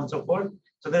and so on and so forth?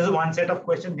 So there's one set of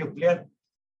questions, nuclear.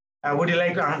 Would you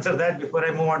like to answer that before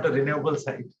I move on to renewable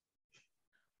side?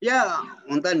 Yeah,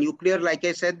 on the nuclear, like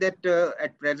I said, that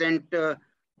at present,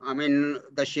 I mean,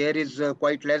 the share is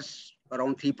quite less,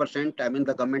 around 3%. I mean,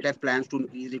 the government has plans to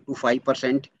increase it to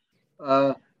 5%.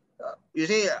 You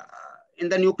see, in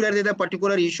the nuclear, there's a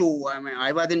particular issue. I mean,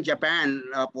 I was in Japan,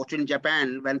 posted in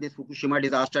Japan when this Fukushima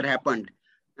disaster happened.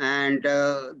 And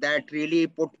that really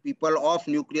put people off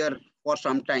nuclear for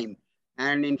some time.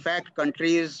 And in fact,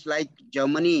 countries like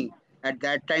Germany at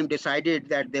that time decided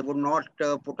that they would not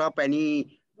put up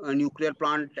any nuclear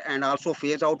plant and also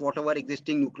phase out whatever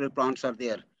existing nuclear plants are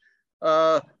there.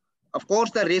 Of course,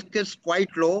 the risk is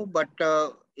quite low, but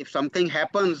if something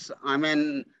happens, I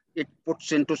mean, it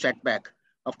puts into setback.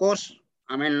 Of course,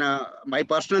 I mean, my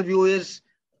personal view is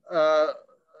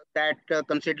that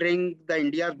considering the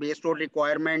India's base load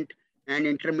requirement and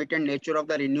intermittent nature of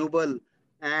the renewable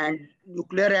and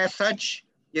nuclear as such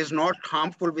is not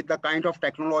harmful with the kind of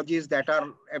technologies that are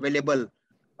available.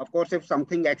 Of course, if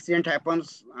something accident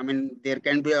happens, I mean, there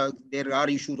are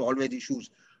issues, always issues,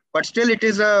 but still it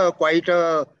is quite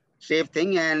a safe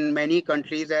thing. And many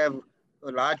countries have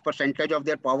a large percentage of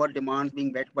their power demands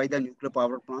being met by the nuclear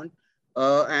power plant.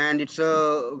 And it's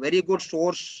a very good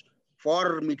source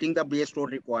for meeting the base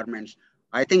load requirements.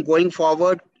 I think going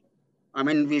forward, I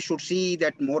mean, we should see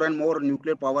that more and more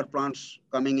nuclear power plants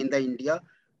coming in the India.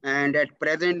 And at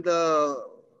present, the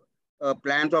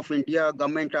plans of India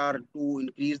government are to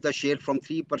increase the share from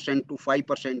 3% to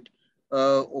 5%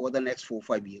 over the next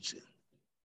 4-5 years.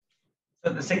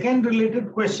 So the second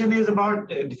related question is about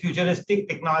the futuristic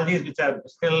technologies which are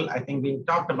still, I think, being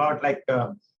talked about, like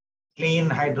clean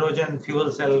hydrogen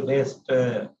fuel cell based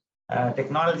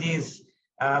technologies.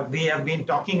 We have been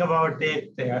talking about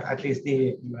it, at least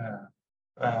the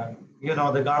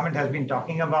the government has been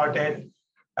talking about it.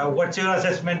 What's your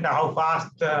assessment? How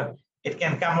fast it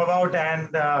can come about, and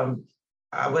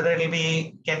whether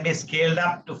it can be scaled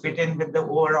up to fit in with the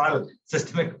overall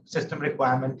system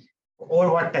requirement,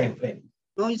 or what time frame?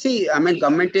 No, you see, I mean,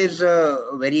 government is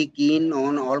very keen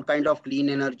on all kind of clean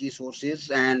energy sources,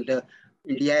 and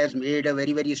India has made a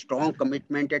very, very strong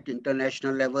commitment at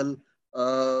international level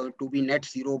to be net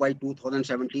zero by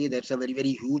 2070. That's a very,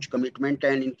 very huge commitment,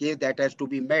 and in case that has to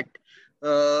be met,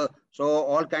 so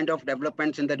all kind of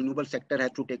developments in the renewable sector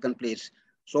has to taken place.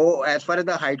 So as far as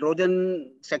the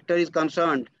hydrogen sector is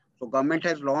concerned, so government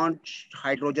has launched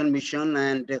hydrogen mission,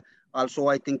 and also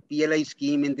I think PLI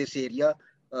scheme in this area.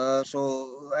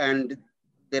 And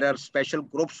there are special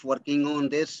groups working on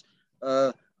this,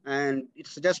 and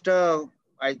it's just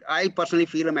I personally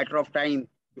feel a matter of time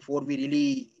before we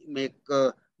really make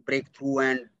a breakthrough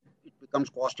and it becomes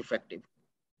cost effective.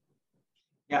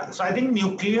 Yeah, so I think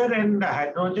nuclear and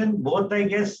hydrogen, both, I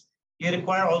guess, you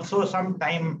require also some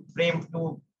time frame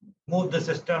to move the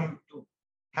system to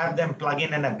have them plug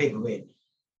in a big way.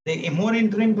 The more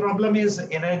interim problem is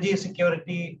energy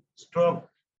security, stroke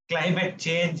climate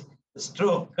change,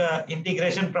 stroke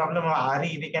integration problem of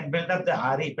RE. We can build up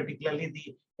the RE, particularly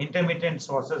the intermittent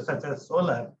sources such as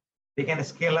solar. We can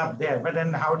scale up there. But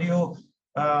then how do you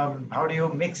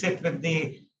mix it with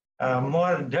the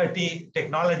more dirty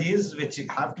technologies which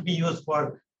have to be used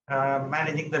for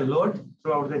managing the load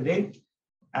throughout the day?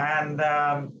 And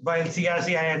while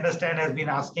CRC, I understand, has been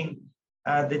asking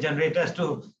the generators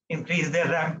to increase their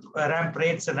ramp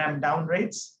rates and ramp down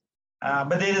rates,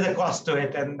 but there is a cost to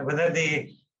it, and whether the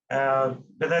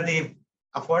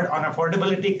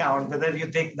affordability count, whether you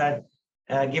think that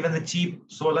given the cheap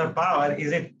solar power,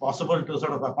 is it possible to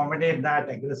sort of accommodate that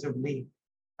aggressively,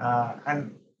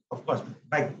 and of course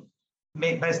by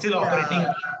still operating?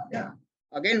 Yeah.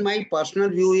 Again, my personal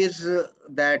view is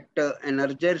that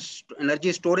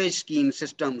energy storage scheme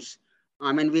systems,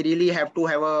 I mean, we really have to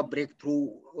have a breakthrough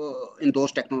in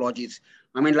those technologies.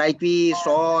 I mean, like we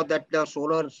saw that the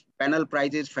solar panel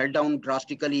prices fell down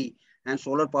drastically and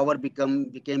solar power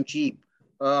became cheap.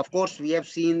 Of course, we have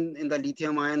seen in the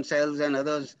lithium ion cells and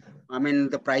others, I mean,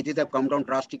 the prices have come down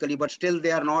drastically, but still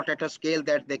they are not at a scale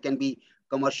that they can be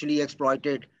commercially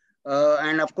exploited.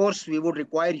 And of course, we would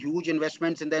require huge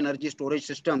investments in the energy storage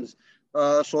systems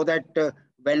so that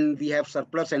when we have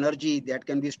surplus energy that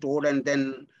can be stored, and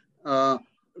then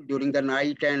during the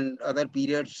night and other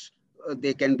periods,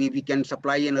 we can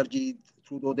supply energy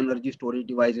through those energy storage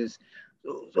devices.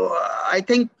 So I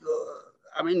think,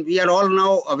 I mean, we are all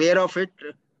now aware of it,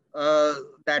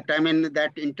 that, I mean,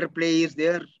 that interplay is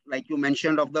there, like you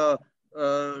mentioned, of the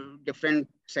different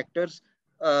sectors.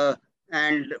 But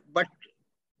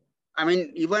I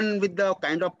mean, even with the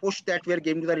kind of push that we are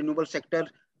giving to the renewable sector,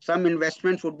 some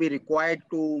investments would be required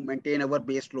to maintain our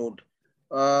base load.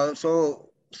 So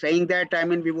saying that, I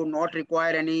mean, we would not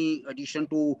require any addition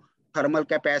to thermal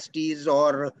capacities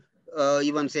or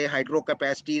even say hydro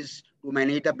capacities to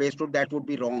manage the base load, that would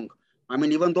be wrong. I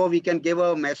mean, even though we can give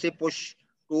a massive push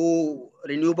to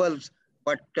renewables,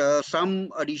 but some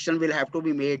addition will have to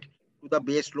be made to the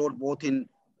base load, both in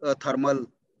thermal,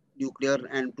 nuclear,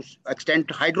 and to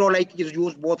extent hydro, like is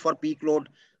used both for peak load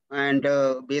and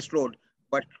base load,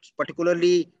 but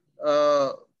particularly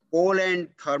coal and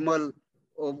thermal,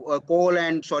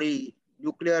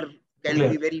 nuclear can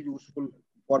be very useful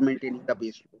for maintaining the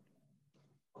base load.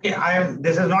 Okay,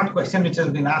 this is not a question which has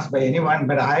been asked by anyone,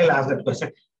 but I'll ask that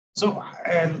question. So,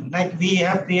 like we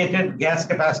have created gas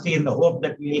capacity in the hope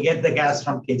that we will get the gas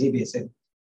from KG Basin.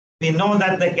 We know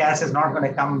that the gas is not going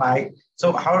to come by.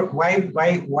 So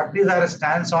what is our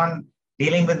stance on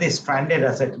dealing with this stranded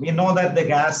asset? We know that the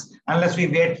gas, unless we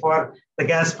wait for the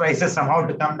gas prices somehow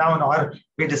to come down, or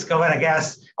we discover a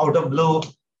gas out of blue,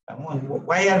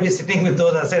 why are we sitting with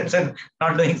those assets and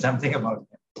not doing something about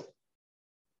them?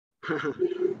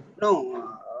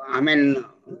 No, I mean,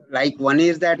 like one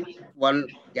is that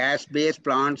gas-based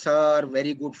plants are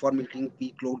very good for meeting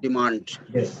peak load demand.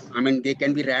 Yes. I mean, they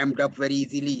can be ramped up very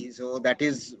easily. So that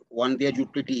is one, their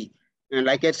utility. And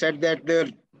like I said, that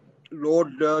the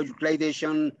load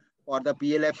utilization or the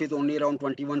PLF is only around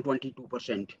 21,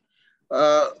 22%.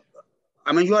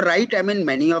 I mean, you are right. I mean,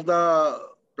 many of the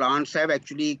plants have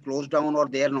actually closed down or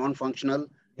they are non-functional.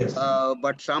 Yes.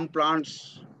 But some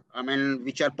plants, I mean,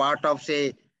 which are part of,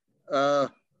 say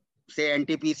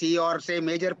NTPC or say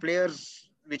major players,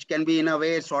 which can be in a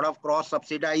way sort of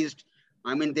cross-subsidized.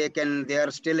 I mean, they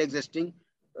are still existing.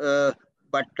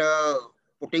 But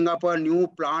putting up a new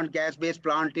plant, gas-based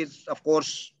plant is, of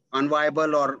course,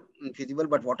 unviable or infeasible,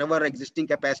 but whatever existing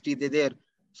capacity is there,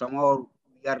 somehow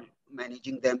we are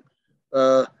managing them.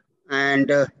 But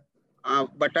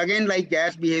again, like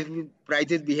gas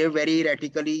prices behave very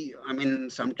erratically. I mean,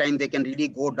 sometimes they can really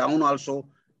go down also.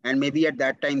 And maybe at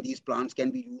that time, these plants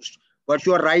can be used. But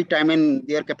you are right. I mean,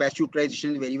 their capacity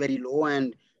utilization is very, very low.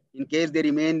 And in case they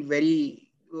remain very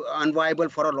unviable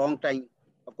for a long time,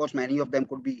 of course, many of them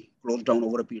could be closed down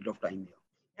over a period of time.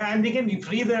 Yeah, and we can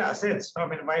free the assets. I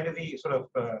mean, why do we sort of,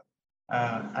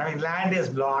 land is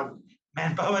blocked,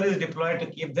 manpower is deployed to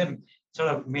keep them sort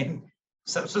of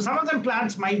So some of them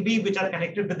plants might be which are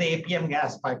connected to the APM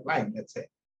gas pipeline, let's say,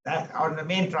 that on the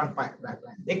main trunk pipeline.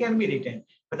 They can be retained.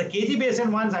 But the KG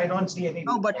Basin ones, I don't see any.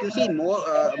 No, but you see,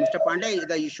 Mr. Pandey,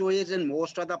 the issue is in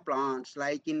most of the plants,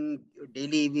 like in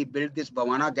Delhi, we built this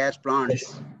Bhavana gas plant,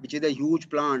 which is a huge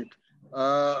plant.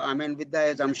 I mean, with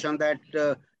the assumption that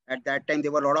at that time,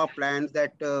 there were a lot of plans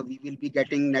that we will be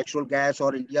getting natural gas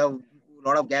or India, a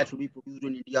lot of gas will be produced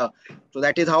in India. So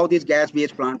that is how these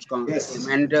gas-based plants come. Yes.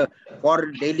 And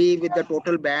for Delhi, with the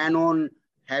total ban on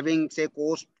having, say,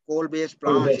 coal-based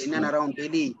plants in and around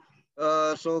Delhi,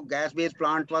 so gas-based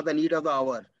plant was the need of the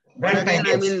hour. But again,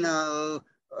 I mean,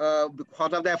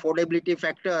 because of the affordability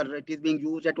factor, it is being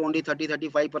used at only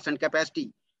 30-35%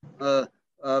 capacity.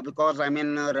 Because I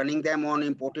mean, running them on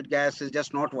imported gas is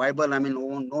just not viable. I mean,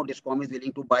 no DISCOM is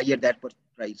willing to buy at that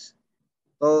price.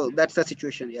 So that's the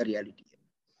situation here, reality.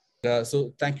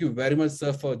 So thank you very much,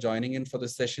 sir, for joining in for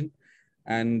this session.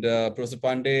 And Professor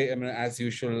Pandey, I mean, as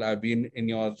usual, I've been in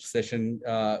your session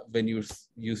when you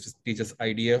used to teach us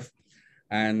IDF.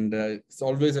 And it's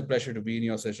always a pleasure to be in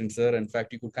your session, sir. In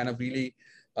fact, you could kind of really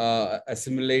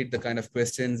assimilate the kind of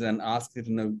questions and ask it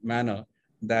in a manner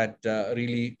that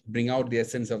really bring out the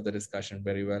essence of the discussion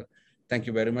very well. Thank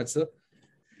you very much, sir.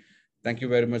 Thank you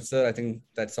very much, sir. I think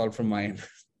that's all from my end.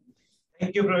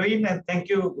 Thank you, Praveen, and thank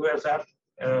you, sir.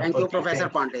 Thank you, Professor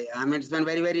Pandey. I mean, it's been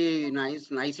very, very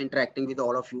nice interacting with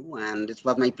all of you, and it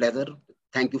was my pleasure.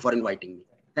 Thank you for inviting me.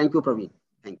 Thank you, Praveen.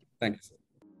 Thank you. Thank you, sir.